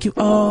break you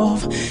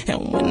off.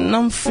 And when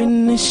I'm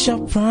finished, I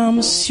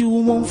promise you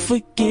won't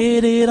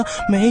forget it. I'll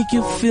make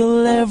you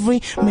feel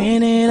every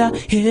minute I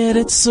hit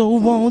it. So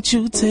won't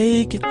you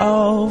take it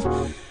off?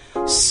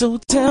 So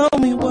tell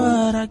me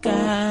what I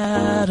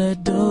gotta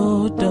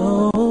do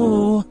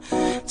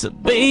to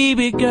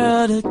baby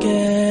girl to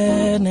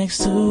get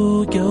next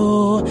to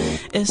you.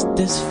 It's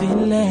this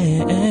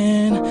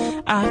feeling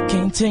I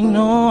can't take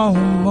no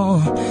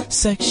more.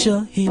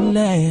 Sexual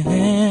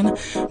healing,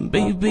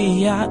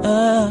 baby, I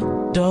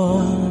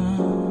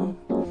adore.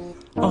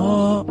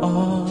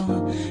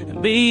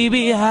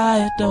 Baby,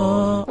 I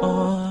adore.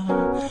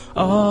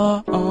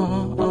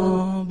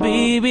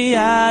 baby,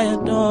 I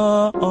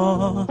adore.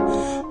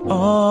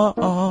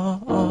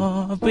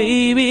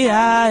 Baby,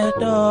 I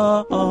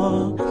adore.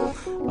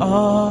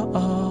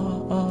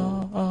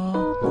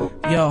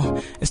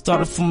 Yo, it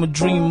started from a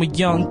dream, a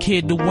young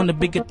kid who wanted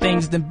bigger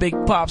things than big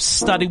pops.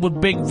 Started with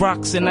big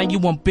rocks and now you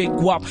want big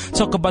wop.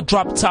 Talk about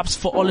drop tops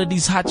for all of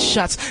these hot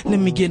shots. Let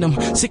me get them.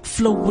 Sick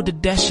flow with a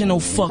dash and oh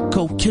fuck,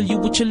 oh. Kill you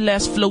with your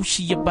last flow,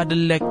 she about to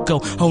let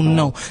go. Oh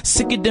no,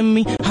 sicker than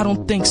me? I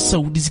don't think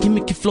so. These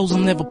gimmicky flows will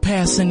never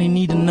pass and they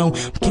need to know.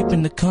 I'm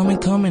keeping the coming.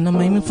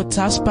 I'm aiming for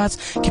top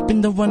spots.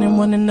 Keeping the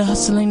running, the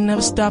hustle ain't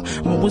never stop.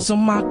 I'm always on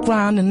my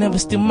grind and never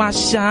steal my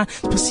shine.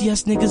 Pussy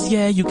ass niggas,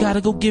 yeah, you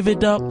gotta go give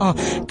it up.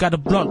 Got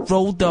a blunt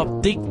rolled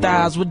up, thick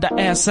thighs with the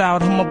ass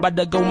out. I'm about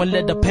to go and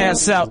let her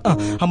pass out.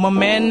 I'm a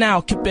man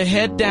now, keep your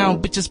head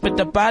down. Bitches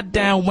better buy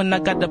down when I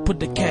gotta put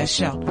the cash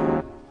out.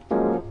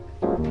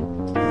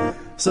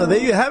 So there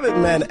you have it,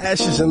 man.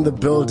 Ash is in the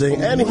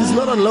building, and he's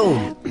not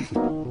alone.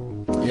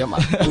 Yeah,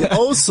 man. We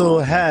also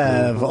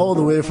have, all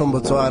the way from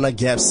Botswana,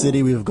 Gap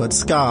City, we've got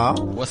Scar.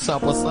 What's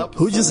up?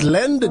 Who just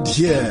landed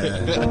here.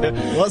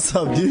 What's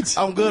up, dude?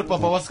 I'm good,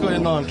 Papa. What's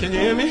going on? Can you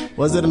hear me?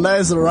 Was it a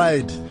nice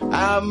ride?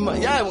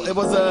 Yeah, it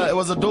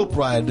was a dope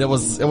ride. It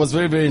was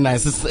very, very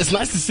nice. It's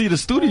nice to see the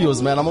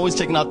studios, man. I'm always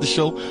checking out the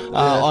show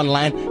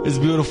online. It's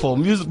beautiful.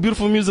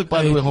 Beautiful music,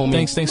 by the way,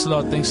 homie. Thanks a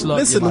lot.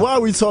 Listen, why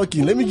are we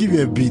talking? Let me give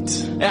you a beat.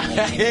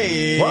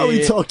 Hey. Why are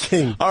we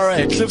talking? All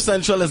right,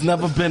 CliffCentral has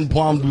never been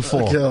bombed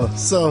before. Okay,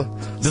 so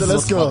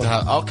let's go.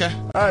 Okay.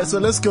 All right, so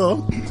let's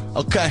go.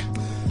 Okay.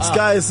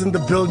 Sky is in the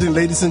building,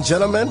 ladies and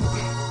gentlemen.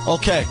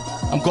 Okay,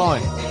 I'm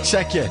going.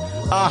 Check it.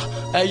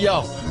 Hey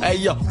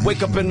yo,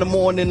 wake up in the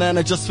morning and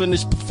I just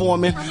finished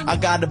performing. I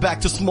got it back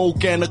to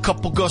smoke and a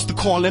couple girls to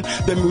calling.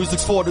 The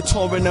music's for the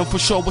touring and for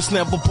sure it's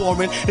never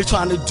boring. They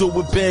trying to do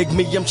it big,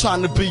 me, I'm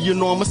trying to be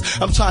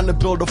enormous. I'm trying to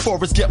build a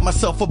forest, get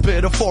myself a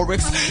bit of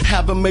forex.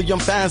 Have a million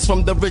fans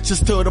from the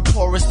richest to the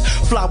poorest.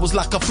 Flowers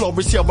like a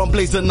florist, yeah, I'm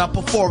blazing up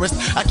a forest.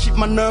 I keep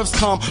my nerves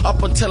calm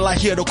up until I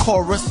hear the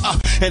chorus.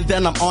 And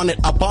then I'm on it,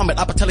 I bomb it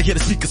up until I hear the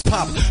speakers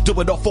pop.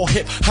 Do it all for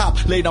hip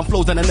hop, lay down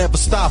flows and I never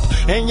stop.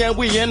 And yeah,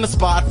 we in the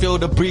spot, feel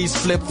the breeze,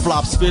 flip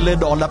flops, feel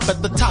it all up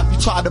at the top. You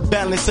try to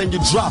balance and you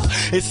drop.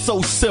 It's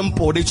so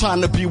simple. They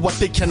trying to be what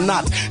they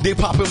cannot. They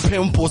popping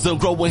pimples and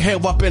growing hair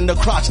up in the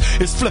crotch.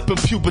 It's flipping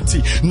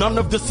puberty. None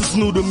of this is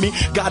new to me.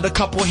 Got a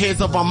couple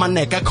hairs around my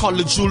neck. I call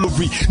it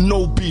jewelry.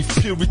 No beef,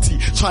 purity.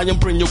 Try and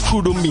bring your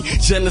crew to me.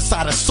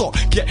 Genocide assault.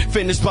 Get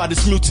finished by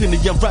this mutiny.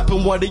 I'm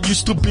rapping what it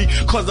used to be.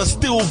 Cause I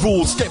still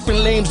rule.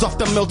 Stepping lames off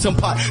the melting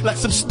pot like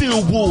some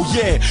steel wool.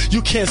 Yeah,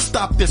 you can't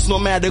stop this no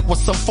matter what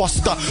some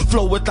foster.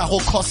 Flow with the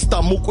whole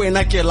Costa.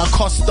 Mukwena que la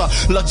Costa.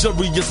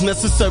 Luxury is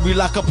necessary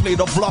like a plate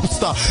of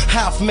lobster.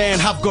 Half man,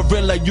 half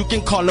gorilla, you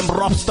can call him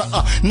Robster.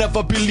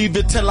 Never believe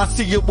it till I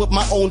see it with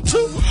my own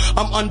two.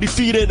 I'm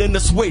undefeated in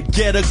this weight,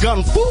 get a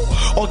gun, fool.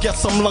 Or get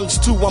some lungs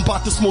too, I'm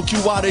about to smoke you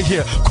out of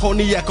here.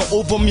 Cognac or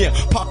over me,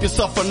 pop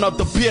yourself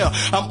another beer.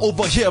 I'm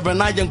over here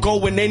and I ain't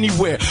going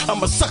anywhere.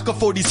 I'm a sucker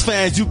for these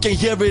fans, you can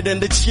hear it in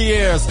the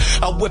cheers.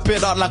 I whip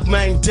it out like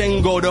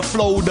Mandingo, the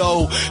flow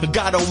though.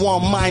 Got a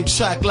one mind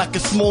track like a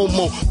small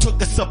mo.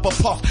 Took a sip of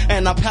puff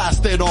and I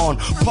passed it on.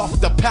 Puff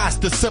the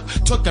past the sip,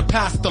 took it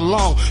past the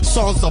long.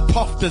 Songs are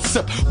puffed and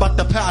sip, but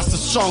the past is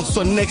strong.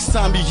 So next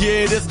time you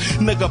hear this,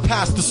 nigga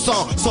pass the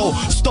song. So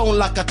stone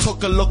like I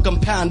took a look in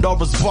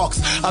Pandora's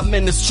box.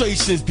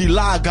 Administrations, the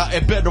lager,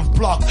 a bed of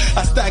block.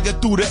 I stagger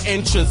through the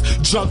entrance,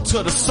 drunk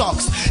to the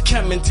socks.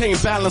 Can't maintain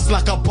balance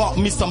like I bought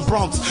me some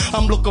Bronx.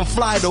 I'm looking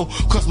fly though,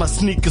 cause my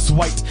sneakers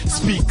white.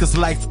 Speakers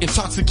lights,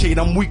 intoxicate,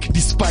 I'm weak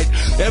despite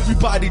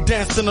everybody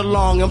dancing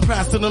along and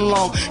prancing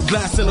along.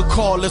 Glance in the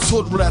car, let's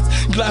hood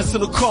rats. Glance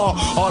in the car,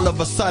 all of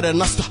a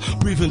sudden I start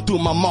breathing through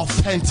my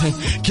mouth, panting,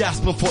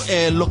 gasping for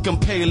air, looking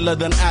paler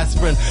than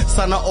aspirin.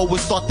 Son, I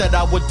always thought that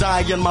I would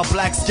die in my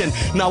black skin.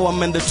 Now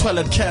I'm in the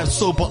toilet cab,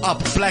 sober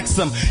up, black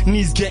some.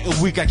 Knees getting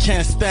weak, I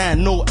can't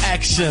stand, no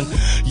action.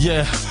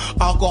 Yeah,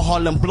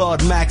 alcohol and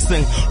blood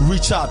maxing.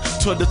 Reach out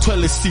to the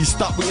toilet seat,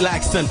 stop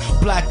relaxing.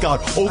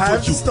 Blackout, over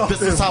you,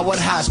 this is how it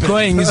happens.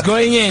 It's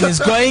going in.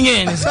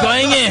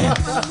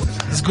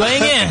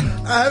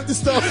 I have to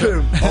stop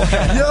him.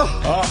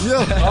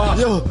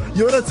 Yo,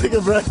 you wanna take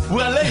a breath?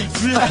 We're late.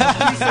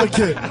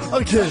 Okay.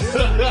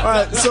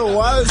 Alright, so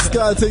while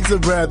Sky takes a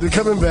breath, we're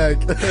coming back.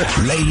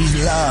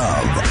 Ladies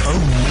love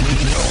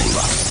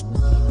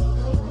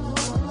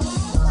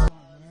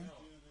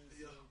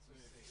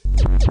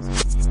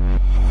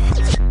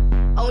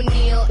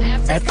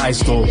Oneal. At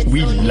iStore,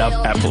 we love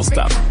Apple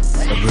stuff,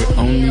 but we're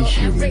only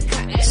human.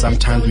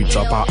 Sometimes we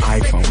drop our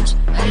iPhones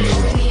on the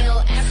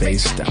road,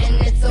 face down,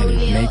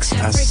 and it makes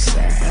us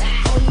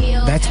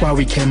sad. That's why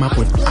we came up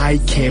with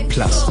iCare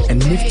Plus, a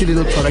nifty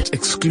little product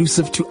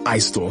exclusive to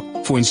iStore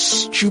for when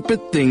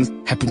stupid things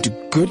happen to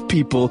good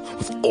people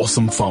with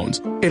awesome phones.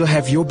 It'll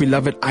have your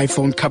beloved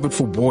iPhone covered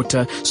for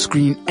water,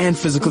 screen, and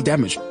physical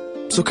damage.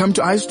 So come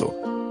to iStore.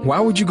 Why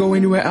would you go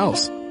anywhere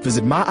else?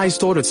 Visit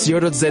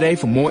myiStore.co.za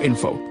for more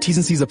info. T's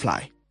and C's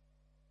apply.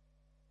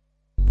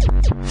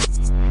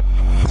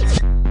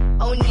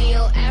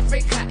 Oneal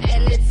Africa,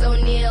 and it's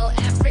Oneal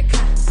Africa.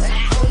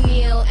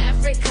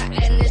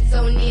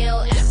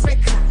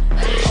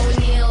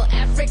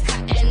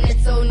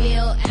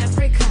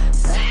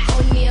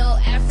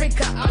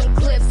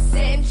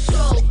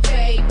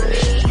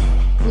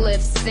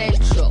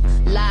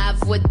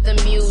 with the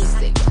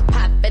music.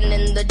 Popping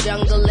in the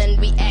jungle and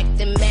we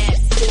acting mad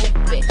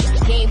stupid.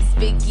 Games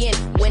begin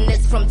when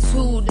it's from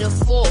 2 to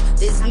 4.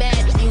 There's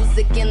mad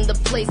music in the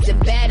place, the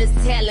baddest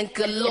talent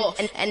galore.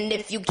 And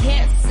if you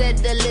can't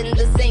settle in,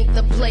 this ain't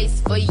the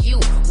place for you.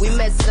 We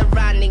mess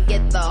around and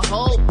get the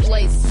whole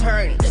place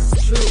turned to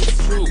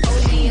true.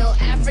 Oneal,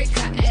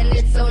 Africa, and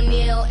it's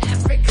Oneal,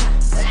 Africa.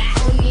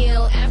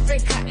 Oneal,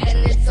 Africa,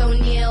 and it's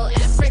Oneal,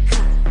 Africa.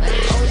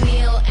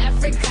 Oneal,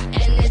 Africa,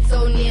 and it's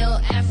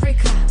Oneal,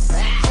 Africa.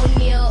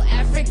 Oneal,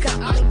 Africa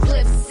on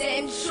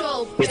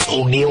CliffCentral. It's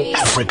Oneal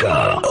Africa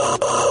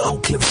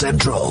on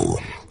CliffCentral.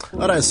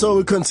 Alright, so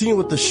we continue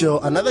with the show.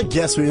 Another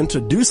guest we're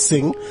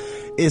introducing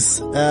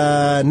is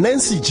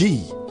Nancy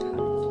G.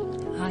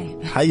 Hi.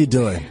 How you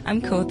doing?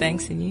 I'm cool,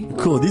 thanks, and you?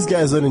 Cool. These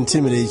guys don't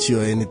intimidate you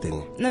or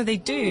anything. No, they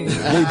do.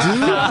 They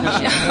do?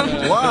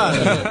 Why?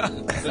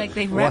 It's like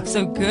they rap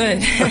so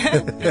good.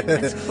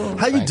 That's cool.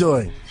 How you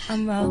doing?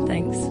 I'm well,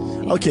 thanks.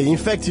 Okay, in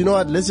fact, you know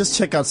what? Let's just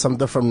check out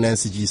something from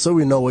Nancy G so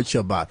we know what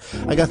you're about.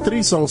 I got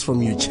 3 songs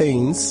from you.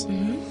 Chains.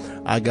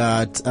 Mm-hmm. I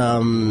got,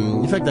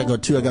 in fact, I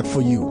got 2. I got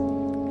For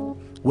You.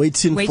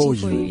 Waiting for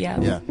you.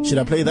 Yeah. Should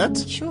I play that?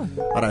 Sure.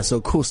 Alright,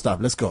 so cool stuff.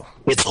 Let's go.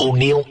 It's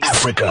Oneal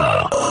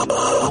Africa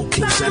on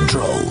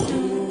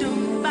CliffCentral.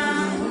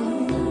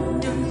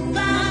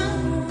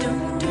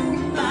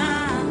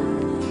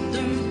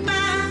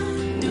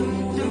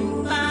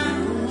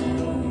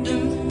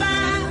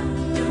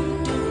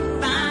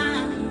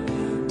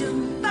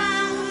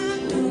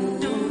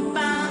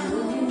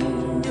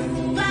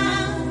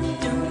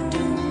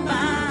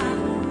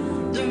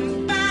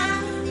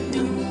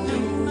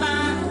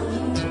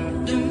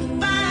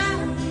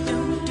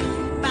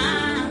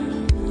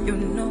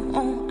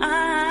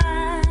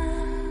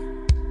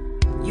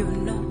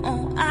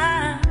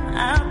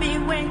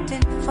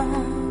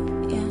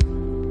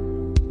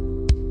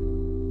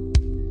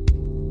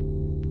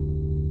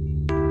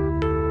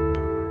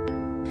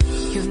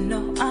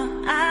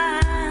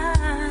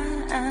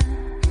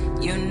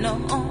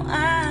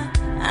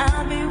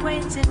 I'll be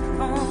waiting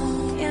for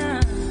you.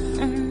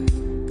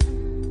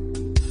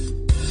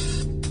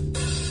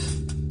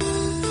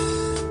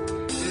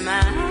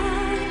 My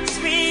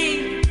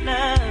sweet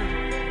love,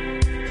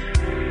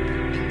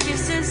 your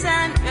kisses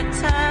and your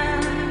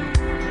touch.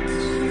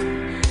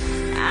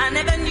 I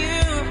never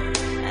knew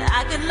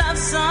I could love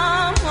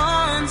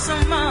someone so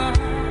much.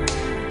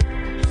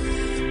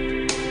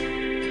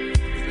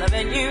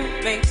 Loving you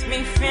makes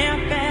me feel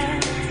better.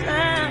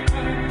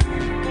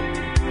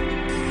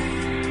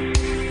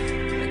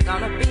 We're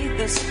gonna be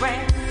this way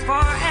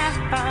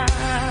forever.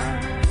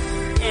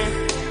 Yeah.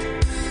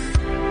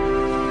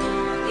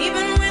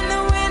 Even when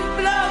the wind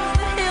blows,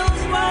 the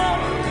hills roll,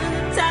 and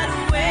the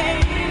tidal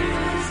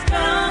waves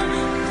come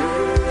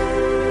through.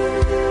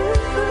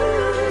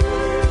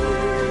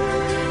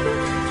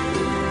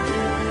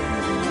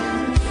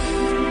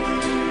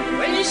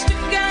 When you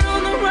stick out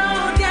on the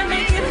road, can't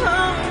make it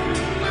home.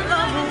 My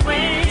love will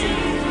wait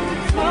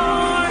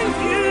for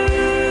you.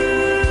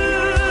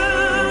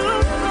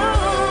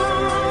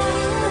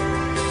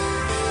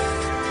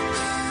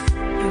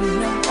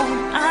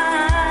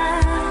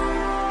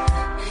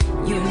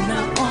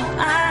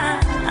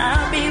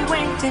 I'll be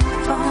waiting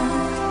for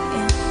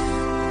you.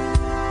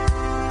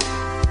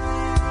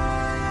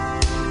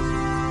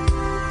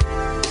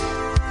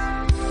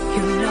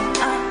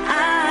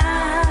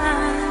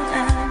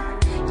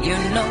 You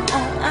know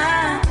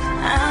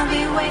I'll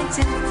be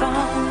waiting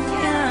for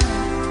you.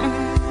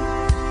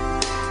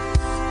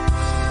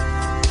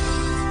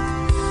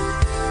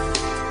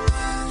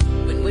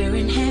 When we're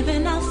in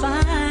heaven, I'll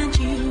find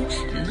you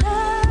and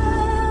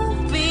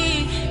love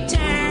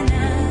eternally.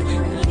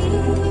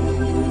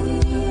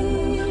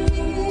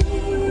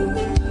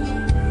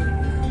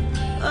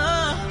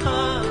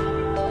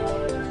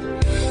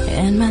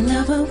 And my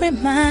love will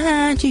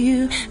remind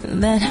you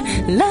that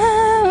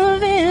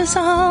love is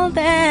all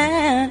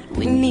that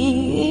we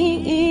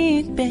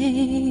need,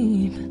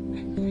 babe.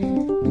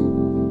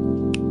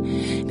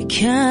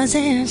 Because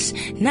it's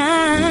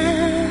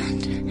not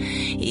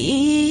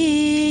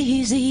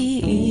easy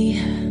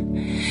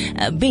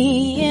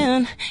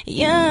being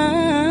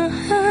young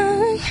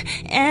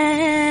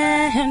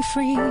and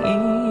free.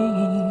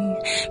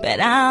 But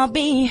I'll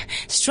be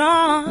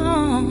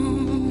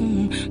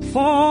strong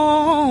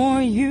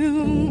for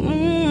you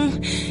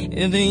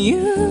if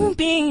you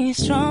be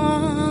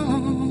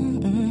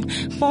strong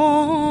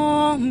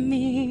for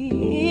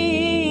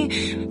me.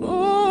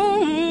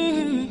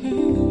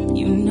 Ooh,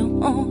 you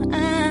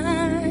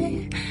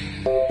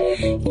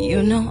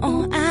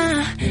know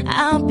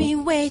I'll be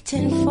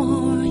waiting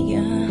for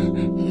you.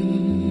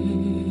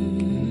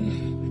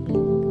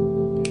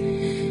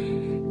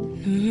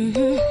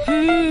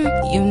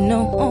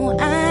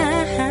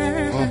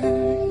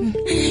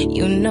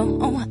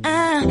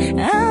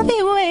 I'll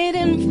be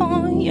waiting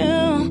for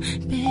you,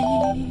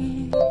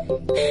 babe.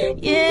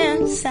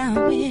 Yes, I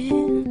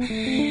will.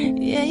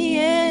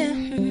 Yeah.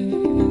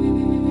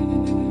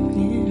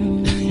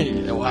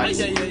 Why?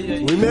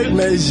 We make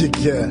magic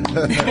here.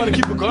 You want to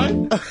keep it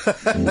going?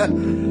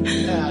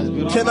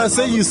 Can I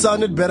say you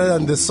sounded better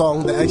than the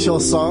song, the actual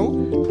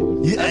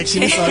song? You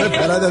actually sounded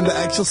better than the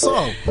actual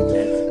song.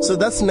 So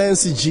that's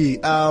Nancy G.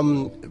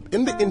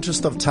 In the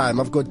interest of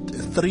time, I've got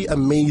 3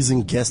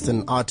 amazing guests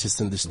and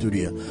artists in the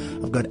studio.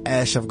 I've got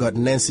Ash, I've got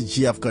Nancy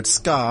G, I've got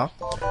Scar.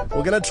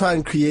 We're going to try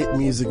and create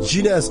music.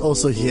 Gina is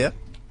also here.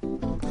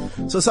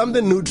 So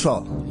something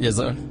neutral. Yes,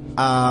 sir.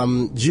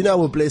 Gina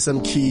will play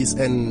some keys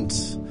and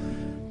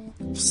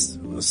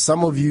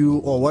some of you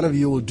or one of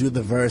you will do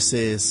the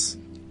verses,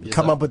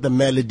 come up with the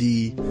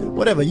melody,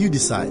 whatever you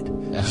decide.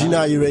 Gina,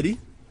 are you ready?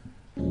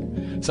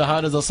 So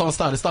how does the song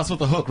start? It starts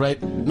with a hook,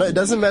 right? No, it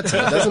doesn't matter.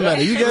 It doesn't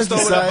matter. You guys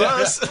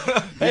decide.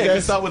 Hey, I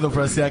can start with a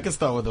verse. Yeah, I can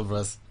start with a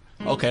verse.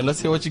 Okay,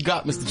 let's hear what you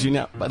got, Mr.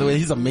 Junior. By the way,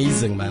 he's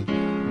amazing, man.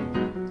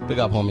 Big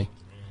up, homie.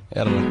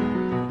 I don't know.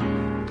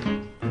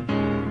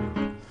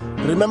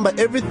 Remember,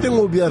 everything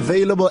will be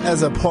available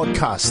as a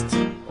podcast.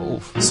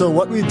 So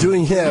what we're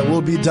doing here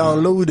will be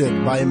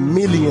downloaded by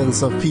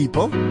millions of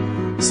people.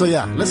 So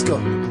yeah, let's go.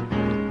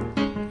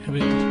 Here we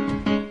go.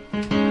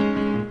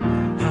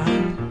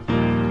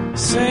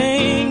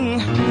 Sing,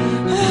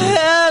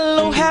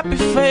 hello, happy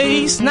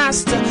face,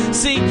 nice to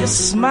see you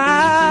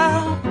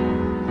smile.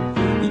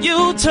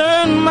 You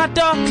turn my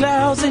dark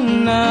clouds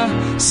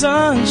into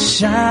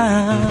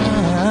sunshine.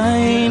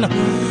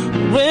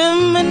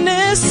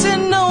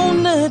 Reminiscing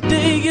on the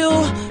day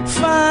you'll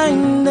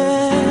find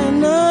that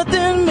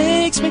nothing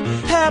makes me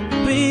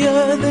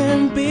happier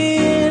than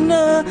being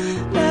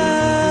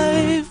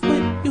alive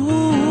with you.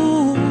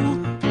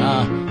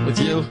 With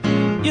you?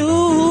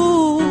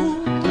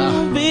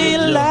 Be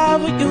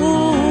alive with you.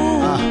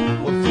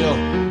 With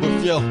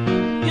you.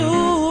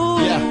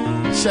 Yeah,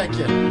 check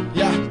it.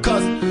 Yeah,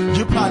 cause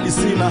you probably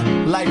seen her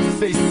like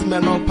face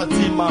man on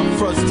Patima.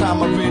 First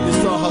time I really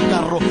saw her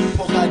Garo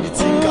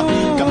Pogaditika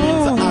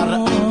Kapita Ara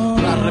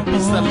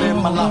Rapisa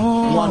Lemala.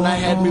 One I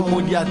had me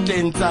Mudia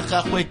Tenta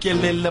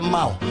Kawekelele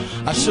Mau.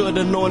 I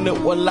should've known it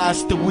would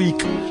last a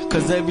week.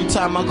 Cause every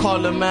time I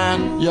call her,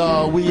 man,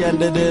 yo, we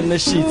ended in the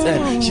sheets.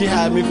 And she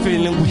had me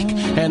feeling weak.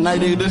 And I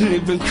didn't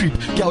even creep.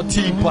 Go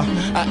deeper.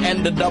 I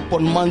ended up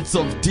on months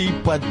of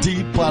deeper.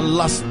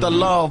 Lost the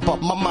love,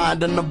 but my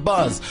mind in the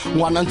buzz.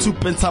 1 and 2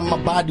 pence on my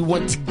body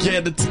went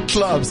together to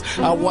clubs.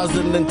 I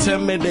wasn't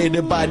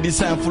intimidated by this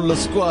handful of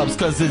scrubs.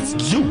 Cause it's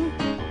you.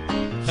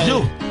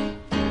 You.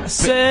 I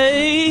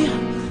say,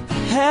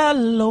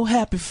 hello,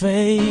 happy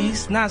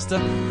face. Nice to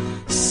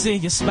see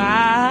you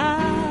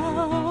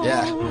smile.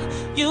 Yeah.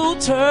 You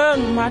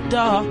turn my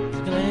dark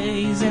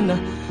glaze into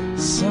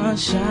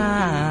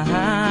sunshine.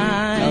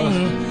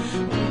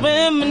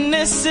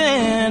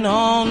 Reminiscing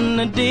on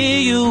the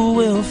day you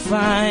will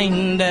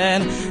find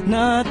that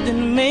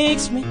nothing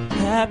makes me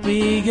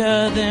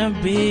happier than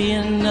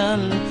being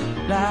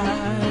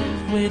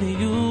alive with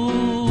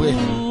you. With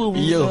you.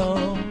 You.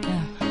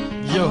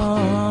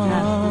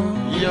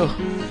 You.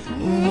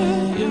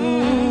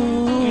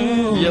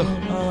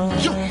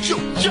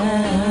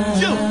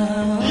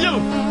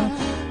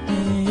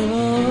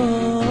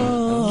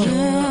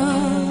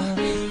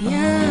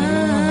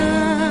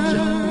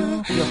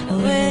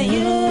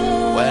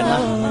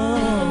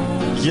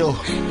 You.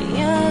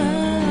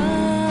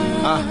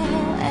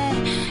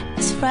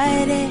 It's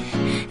Friday,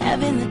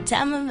 having the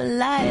time of our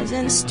lives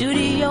in the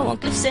studio on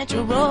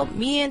CliffCentral Road.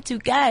 Me and 2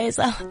 guys,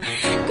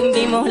 couldn't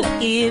be more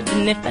lucky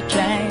even if I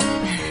tried.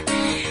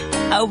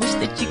 I wish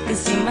that you could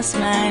see my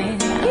smile.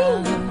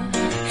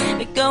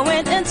 We're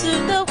going into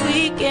the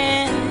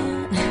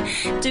weekend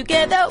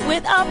together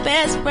with our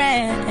best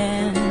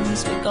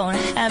friends. We're gonna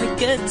have a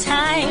good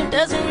time.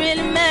 Doesn't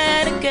really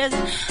matter, cause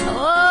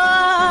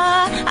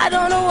I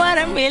don't know what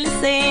I'm really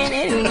saying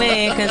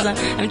anyway, cause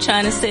I'm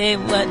trying to say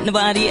what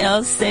nobody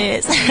else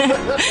says.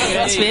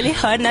 It's really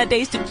hard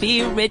nowadays to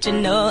be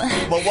original.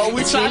 But what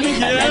we it's really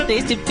hard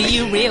nowadays to be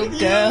a real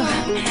girl.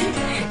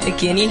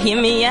 Can you hear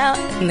me out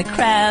in the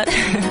crowd?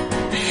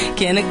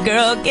 Can a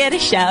girl get a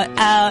shout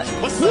out?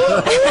 What's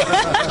up?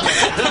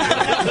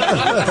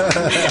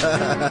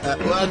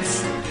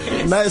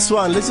 Nice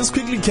one. Let's just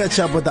quickly catch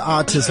up with the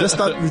artists. Let's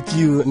start with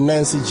you,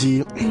 Nancy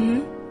G.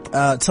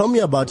 Tell me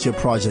about your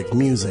project,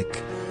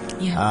 music.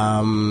 Yeah.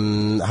 How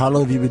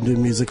long have you been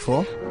doing music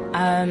for?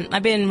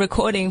 I've been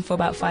recording for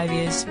about 5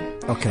 years.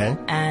 Okay.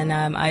 And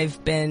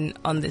I've been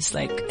on this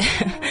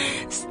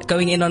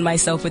going in on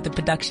myself with the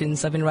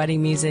productions. I've been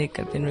writing music,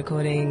 I've been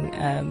recording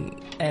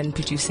and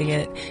producing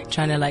it,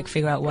 trying to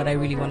figure out what I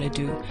really want to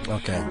do.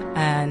 Okay.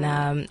 And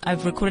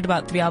I've recorded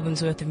about 3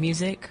 albums worth of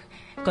music.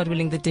 God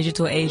willing, the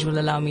digital age will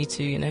allow me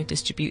to,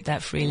 distribute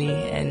that freely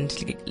and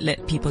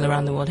let people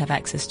around the world have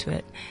access to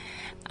it.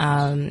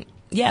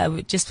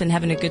 We've just been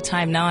having a good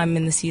time. Now I'm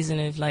in the season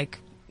of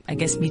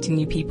meeting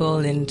new people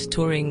and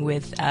touring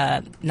with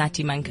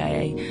Nati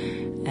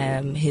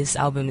Mankae. His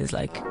album is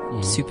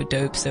super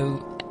dope.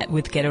 So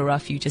with Get a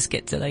Rough, you just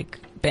get to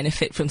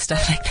benefit from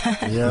stuff like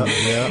that. Yeah.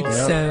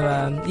 So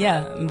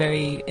I'm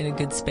very in a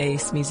good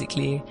space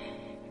musically.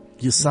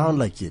 You sound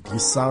like it. You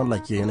sound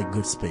like you're in a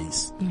good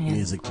space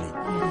musically.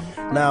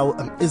 Now,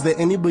 is there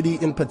anybody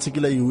in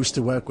particular you wish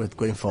to work with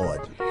going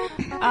forward?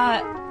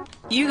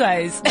 You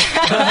guys.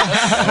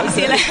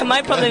 See, like,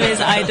 my problem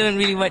is I don't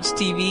really watch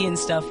TV and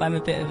stuff. I'm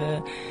a bit of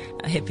a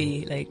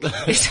hippie, like.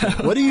 So.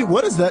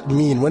 What does that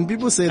mean? When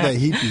people say they're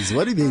hippies,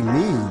 what do they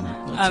mean?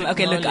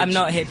 Okay, look, I'm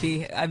not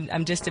hippie.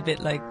 I'm just a bit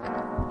like,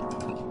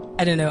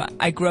 I don't know.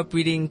 I grew up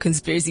reading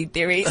conspiracy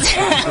theories.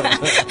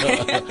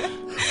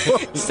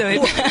 So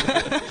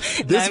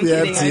this we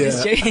have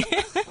to.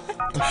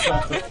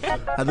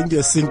 I think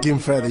you're sinking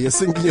further. You're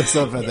sinking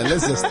yourself further.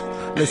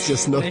 Let's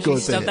just not go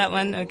there. Stop that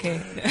one. Okay.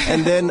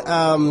 And then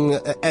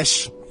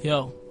Ash.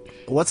 Yo.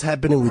 What's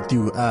happening with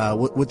you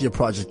with your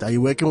project? Are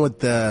you working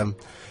with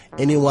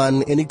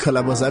anyone, any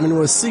collabs? I mean,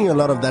 we're seeing a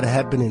lot of that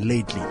happening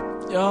lately.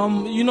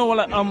 You know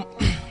what?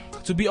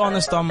 To be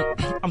honest, I'm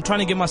trying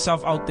to get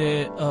myself out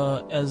there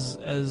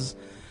as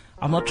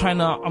I'm not trying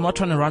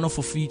to run off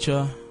a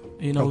feature.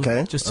 You know,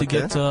 just to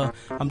get.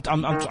 I'm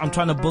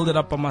trying to build it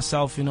up by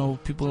myself. You know,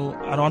 I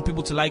don't want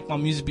people to like my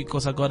music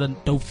because I got a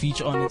dope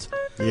feature on it.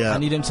 Yeah. I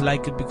need them to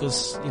like it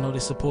because they're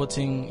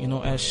supporting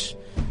Ash,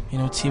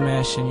 Team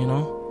Ash,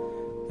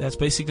 and that's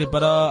basically.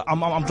 But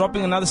I'm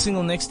dropping another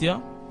single next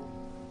year.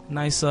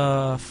 Nice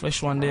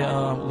fresh one there.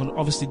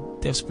 Obviously,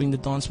 Def Spring the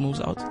dance moves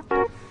out.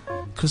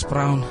 Chris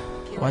Brown,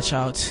 watch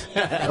out.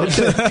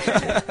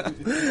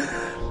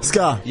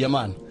 Scar. Yeah,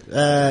 man.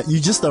 You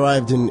just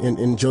arrived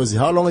in Josie.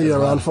 How long are you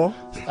around for?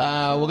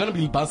 We're going to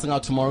be bouncing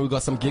out tomorrow. We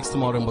got some gigs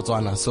tomorrow in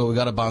Botswana, so we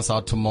got to bounce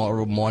out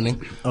tomorrow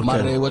morning.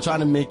 Okay. We're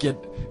trying to make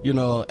it,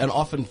 an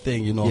often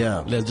thing,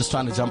 Yeah. We're just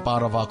trying to jump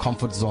out of our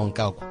comfort zone.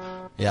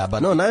 Yeah,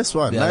 but no, nice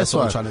one. Yeah, nice that's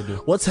one. what I'm trying to do.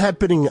 What's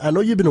happening? I know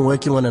you've been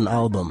working on an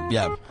album.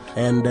 Yeah.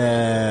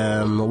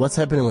 And what's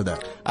happening with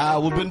that?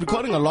 We've been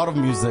recording a lot of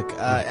music.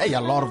 A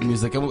lot of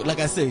music. And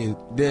like I say,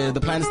 the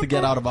plan is to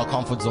get out of our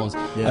comfort zones.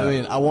 Yeah. I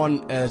mean, I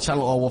won a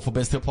Channel Award for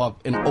Best Hip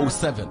Hop in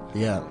 2007.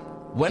 Yeah.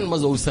 When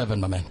was 2007,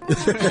 my man?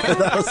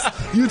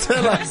 You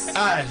tell us.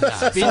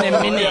 It's been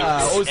a minute.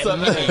 Yeah,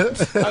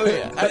 2007. I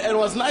mean, and it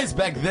was nice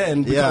back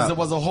then because there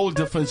was a whole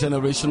different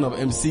generation of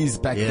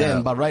MCs back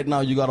then. But right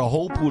now, you got a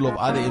whole pool of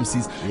other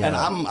MCs. Yeah. And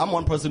I'm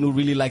one person who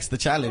really likes the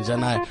challenge.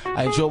 And I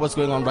enjoy what's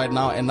going on right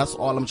now. And that's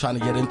all I'm trying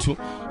to get into.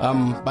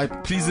 By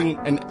pleasing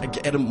and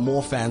getting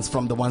more fans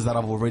from the ones that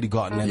I've already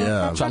gotten.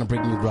 And trying to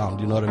break new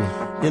ground. You know what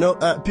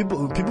I mean?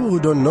 People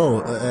who don't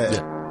know,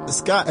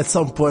 Scar at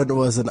some point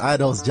was an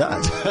Idols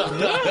judge.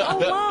 Oh,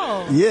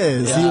 wow.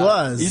 Yes, he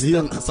was.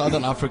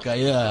 Southern Africa,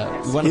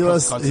 yeah. He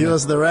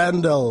was the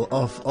Randall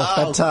of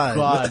that time.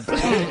 God.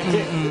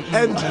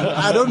 And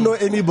I don't know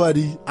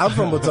anybody. I'm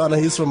from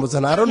Botswana, he's from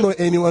Botswana. I don't know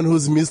anyone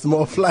who's missed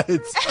more flights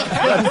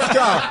than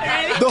Scar.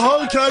 The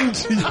whole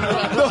country.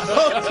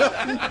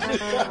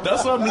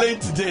 That's why I'm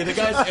late today. The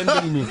guy's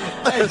ending me.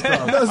 Hey,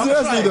 no,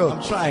 seriously though.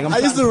 I'm trying. I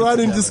used to run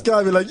into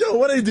Scar, be like, yo,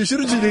 what do you do?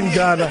 Shouldn't you be in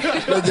Ghana?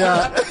 But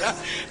I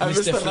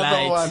missed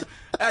another one.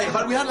 Hey,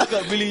 but we had like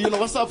a really,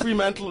 what's up,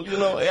 Fremantle?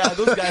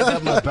 Those guys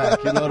have my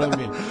back. You know what I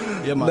mean?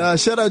 Yeah, man. Nah,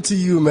 shout out to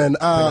you, man.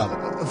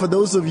 For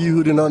those of you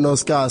who do not know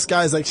Scar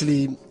is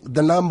actually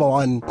the number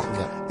one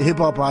hip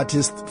hop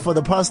artist for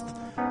the past.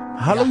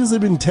 How long has it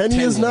been? 10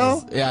 years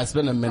now? Yeah, it's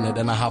been a minute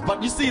and a half.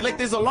 But you see, like,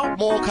 there's a lot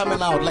more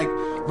coming out. Like,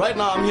 right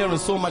now I'm hearing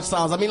so much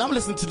sounds. I mean, I'm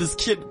listening to this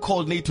kid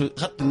called Nato,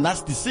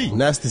 Nasty C.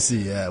 Nasty C,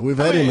 yeah. We've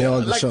had him here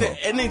on the show.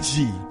 Like the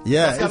energy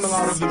that's coming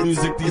out of the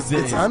music these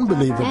days. It's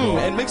unbelievable.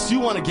 It makes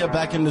you want to get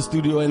back in the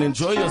studio and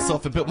enjoy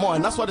yourself a bit more.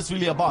 And that's what it's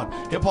really about.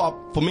 Hip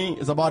hop, for me,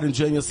 is about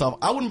enjoying yourself.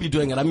 I wouldn't be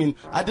doing it. I mean,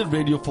 I did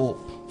radio for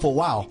a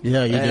while.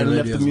 Yeah, you did and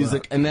radio left the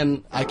music. And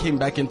then I came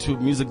back into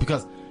music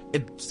because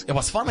it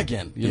was fun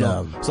again, you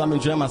know. So I'm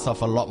enjoying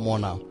myself a lot more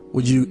now.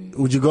 Would you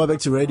go back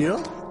to radio?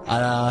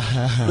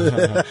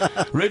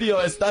 Radio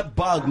is that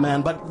bug,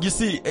 man. But you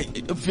see,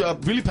 if you're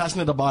really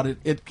passionate about it,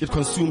 it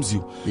consumes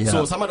you. Yeah.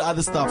 So some of the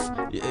other stuff,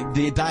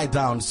 they die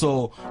down.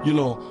 So,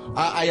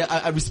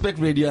 I respect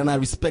radio and I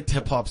respect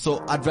hip hop.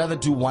 So I'd rather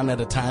do one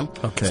at a time.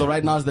 Okay. So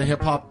right now it's the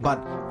hip hop,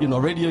 but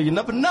radio, you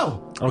never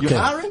know. Okay. You're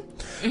hiring?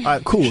 All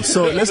right, cool.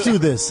 So let's do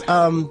this.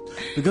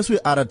 Because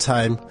we're out of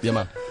time. Yeah,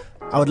 man.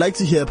 I would like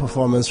to hear a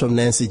performance from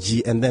Nancy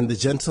G, and then the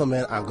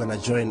gentlemen are gonna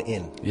join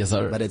in. Yes,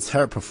 sir. But it's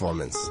her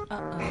performance.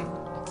 Alright.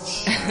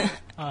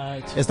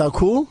 Is that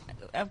cool?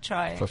 I'll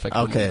try. Perfect.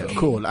 Okay,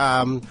 cool.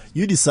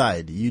 You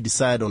decide. You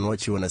decide on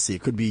what you wanna see.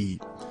 It could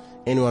be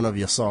any one of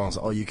your songs,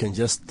 or you can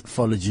just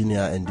follow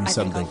Junior and do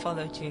something. I think I'll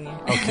follow Junior.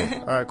 Okay.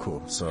 All right.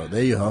 Cool. So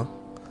there you are.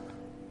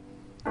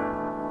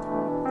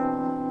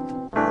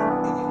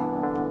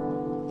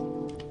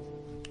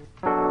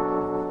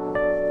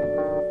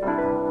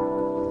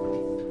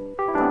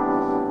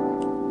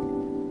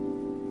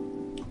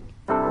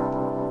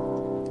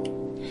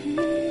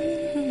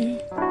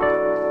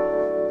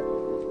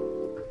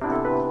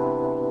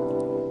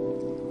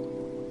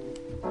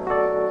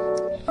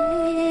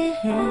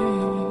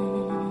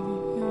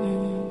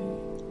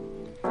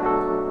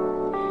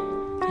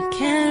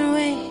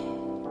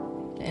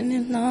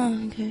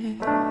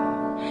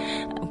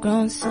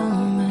 So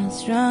much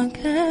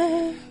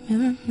stronger.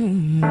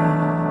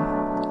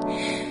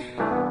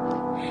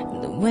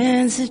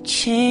 winds have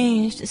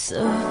changed, it's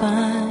so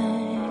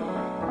fine.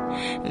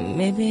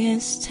 Maybe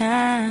it's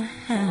time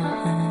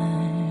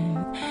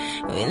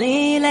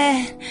we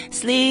let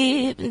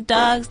sleep and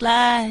dogs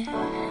lie.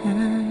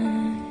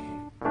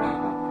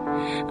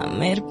 I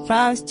made a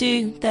promise to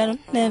you that I'll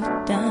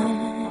never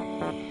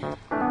die.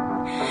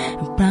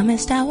 I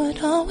promised I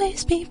would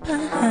always be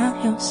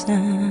by your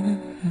side.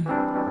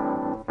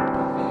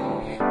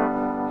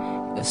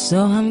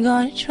 So I'm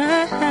gonna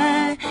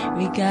try.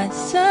 We got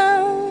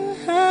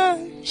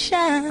sunshine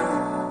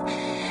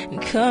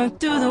come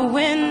through the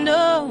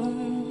window.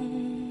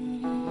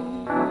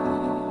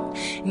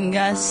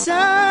 Got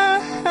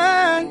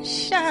sunshine,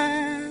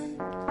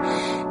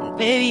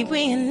 baby, we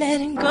ain't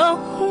letting go.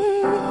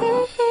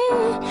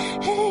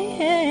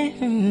 Hey,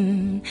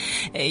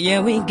 hey,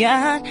 yeah, we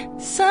got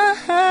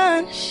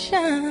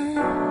sunshine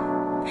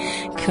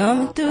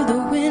coming through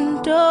the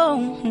window.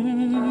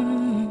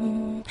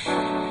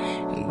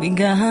 We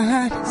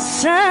got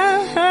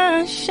sunshine.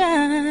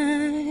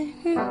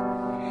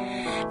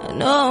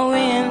 No, we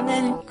ain't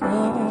letting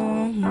go.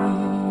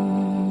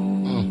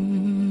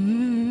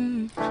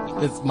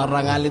 It's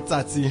Maranga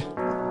Letsatsi.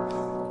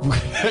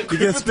 You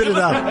can spit it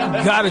up.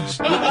 Got it.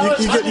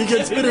 You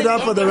can spit it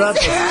up for the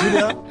rappers,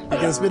 Junior. You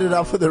can spit it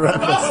up for the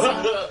rappers.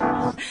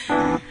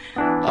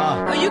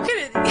 Oh, you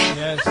can.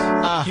 Yes.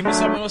 Give me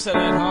something else, then,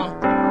 huh?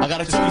 I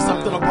gotta tell you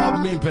something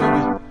about me, baby.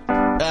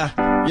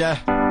 Yeah.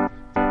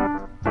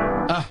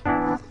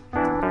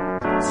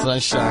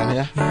 Sunshine,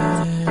 yeah.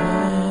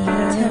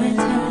 Tell me,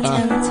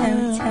 sunshine.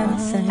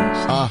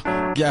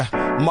 Yeah,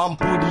 Mom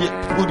Pudi,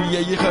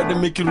 you heard me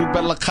make you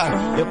Rubella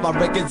Khan. If my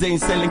records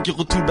ain't selling, you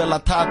go to Bella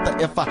Tata.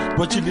 If I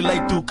what you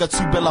like to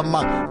Katsubella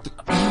Ma.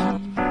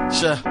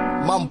 Sure,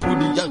 Mom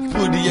Pudi,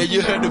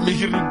 you heard me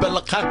hear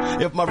Rubella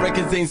Khan. If my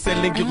records ain't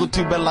selling, you go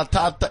to Bella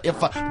Tata.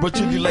 If I what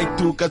you like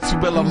to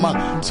Katsubella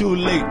Ma. Too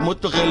late,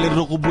 Motorelle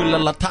Rugubula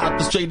La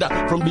Tata. Straight up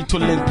from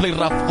Bitolin, play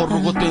rough for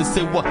Rugoto and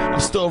say what? I'm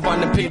still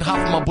running, paid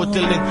half my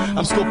bottling.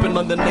 I'm scoping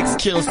on the next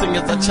kill, sing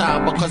as a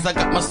child because I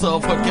got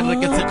myself working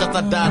records because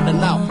I died and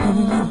now.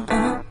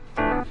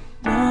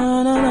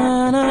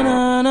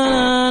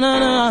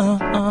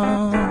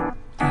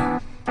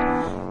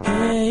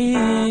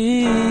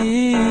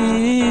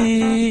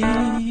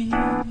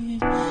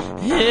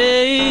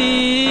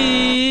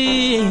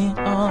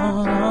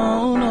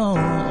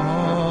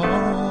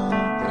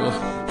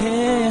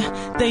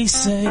 They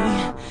say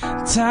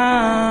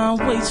time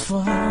waits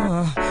for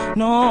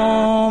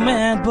no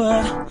man,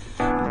 but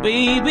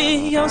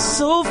baby, you're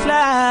so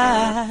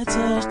fly,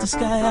 touch the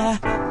sky.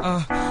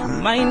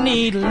 Might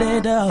need a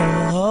little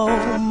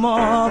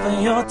more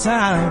than your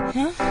time,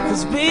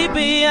 'cause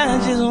baby, I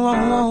just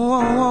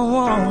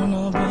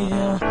wanna be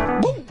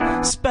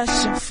a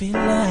special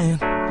feeling.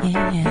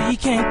 We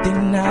can't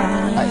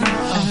deny.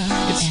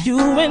 It's you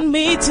and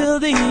me till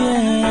the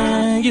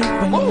end. You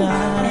and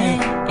I,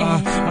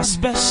 my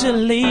special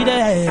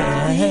lady.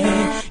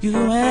 You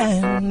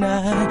and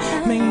I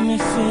make me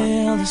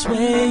feel this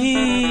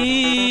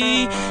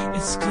way.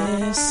 It's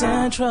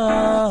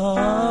CliffCentral.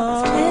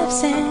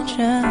 It's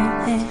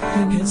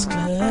CliffCentral. It's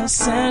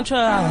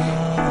CliffCentral.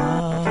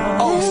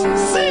 Oh,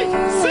 see.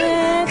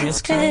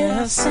 It's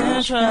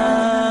CliffCentral.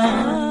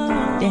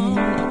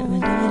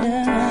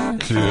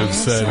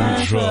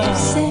 CliffCentral.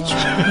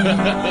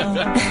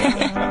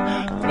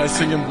 My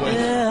singing boy.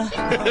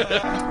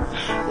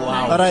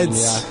 Wow. All right,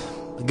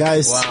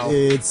 guys,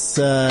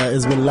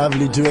 it's been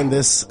lovely doing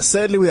this.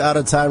 Sadly, we're out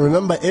of time.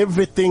 Remember,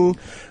 everything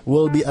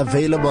will be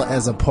available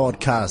as a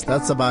podcast.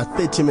 That's about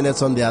 30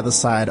 minutes on the other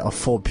side of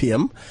 4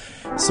 p.m.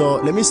 So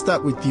let me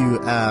start with you,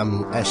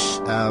 Ash.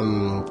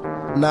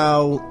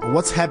 Now,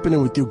 what's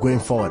happening with you going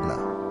forward now?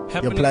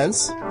 Your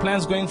plans?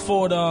 Plans going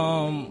forward.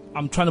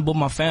 I'm trying to build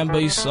my fan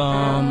base.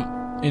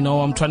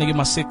 I'm trying to get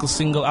my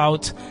single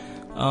out.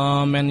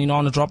 And I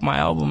want to drop my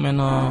album.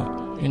 And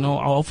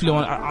hopefully,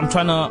 I'm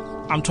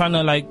trying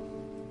to like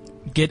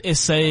get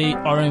SA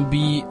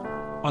R&B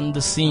on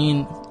the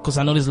scene, because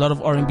I know there's a lot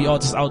of R&B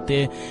artists out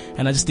there,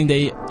 and I just think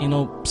they,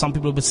 some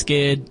people are a bit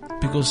scared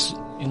because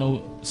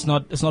it's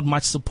not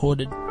much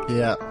supported.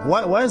 Yeah.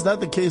 Why is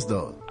that the case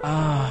though?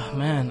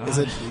 Man. Is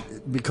it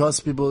because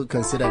people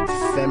consider it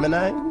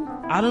feminine?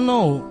 I don't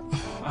know.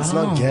 It's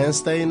not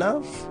gangster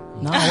enough?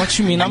 No, what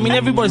you mean? I mean,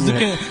 everybody's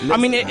looking. I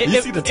mean,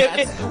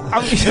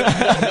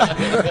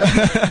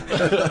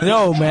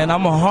 yo, man,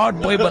 I'm a hard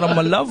boy, but I'm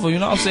a lover. You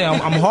know what I'm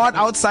saying? I'm hard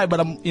outside,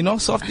 but I'm,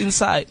 soft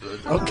inside.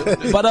 Okay.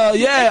 But I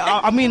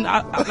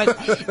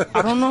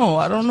don't know,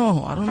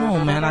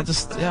 man. I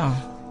just, yeah.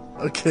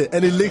 Okay,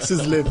 and he licks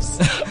his lips.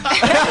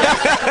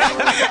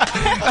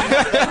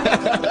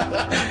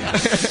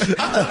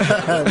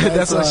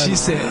 That's what she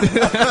said.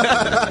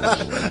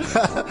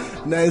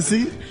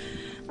 Nancy?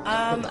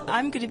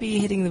 I'm going to be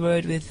hitting the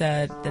road with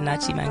the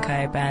Nachi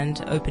Mankai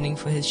band, opening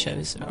for his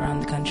shows around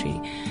the country.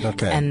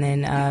 Okay. And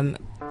then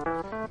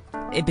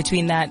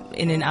between that,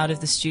 in and out of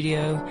the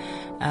studio,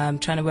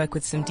 trying to work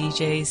with some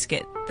DJs,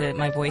 get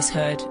my voice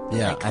heard.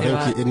 Yeah, I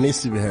think it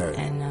needs to be heard.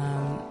 And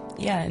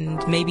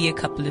and maybe a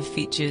couple of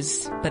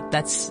features, but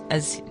that's,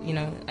 as you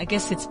know, I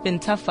guess it's been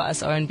tough for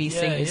us R&B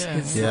singers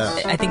because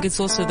I think it's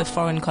also the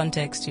foreign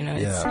context, you know,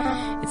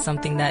 it's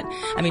something that,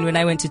 I mean, when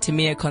I went to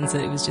Tamir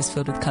concert, it was just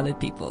filled with colored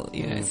people,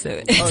 you know,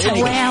 so it's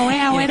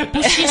where the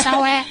pussies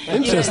are where.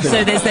 Interesting.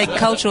 So there's like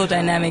cultural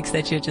dynamics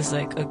that you're just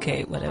like,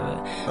 okay,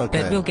 whatever.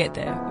 Okay. But we'll get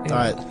there. All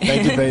right.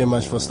 Thank you very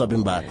much for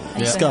stopping by.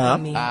 Scar.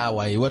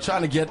 We're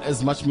trying to get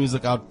as much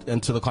music out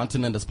into the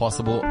continent as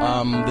possible.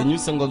 The new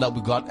single that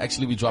we got,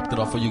 actually we dropped it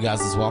off for you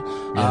guys as well.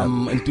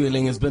 And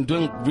Tueling has been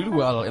doing really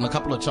well in a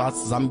couple of charts,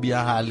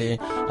 Zambia, Hale,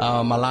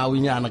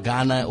 Malawi, and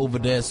Ghana over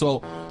there.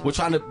 So we're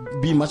trying to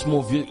be much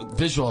more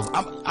visuals.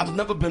 I've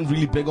never been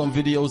really big on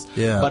videos,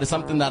 but it's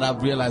something that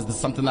I've realized is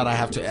something that I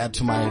have to add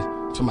to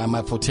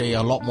my forte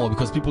a lot more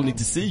because people need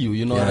to see you,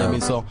 you know what I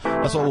mean? So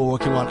that's what we're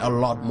working on a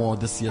lot more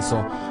this year.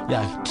 So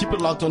keep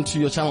it locked onto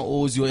your channel,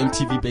 always your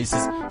MTV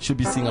basis. Should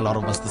be seeing a lot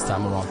of us this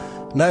time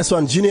around. Nice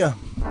one, Junior.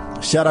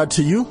 Shout out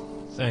to you.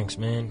 Thanks,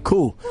 man.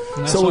 Cool.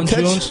 Nice So one,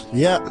 Jones.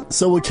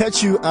 so we'll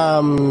catch you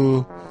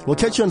on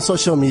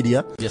social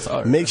media. Yes,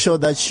 sir. Make sure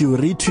that you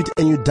retweet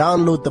and you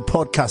download the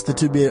podcast.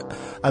 It will be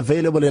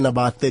available in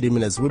about 30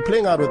 minutes. We're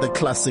playing out with a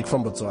classic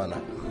from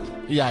Botswana.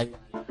 Yeah.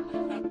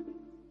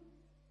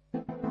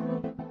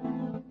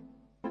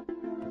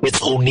 It's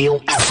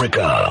Oneal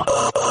Africa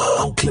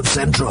on Cliff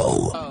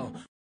Central.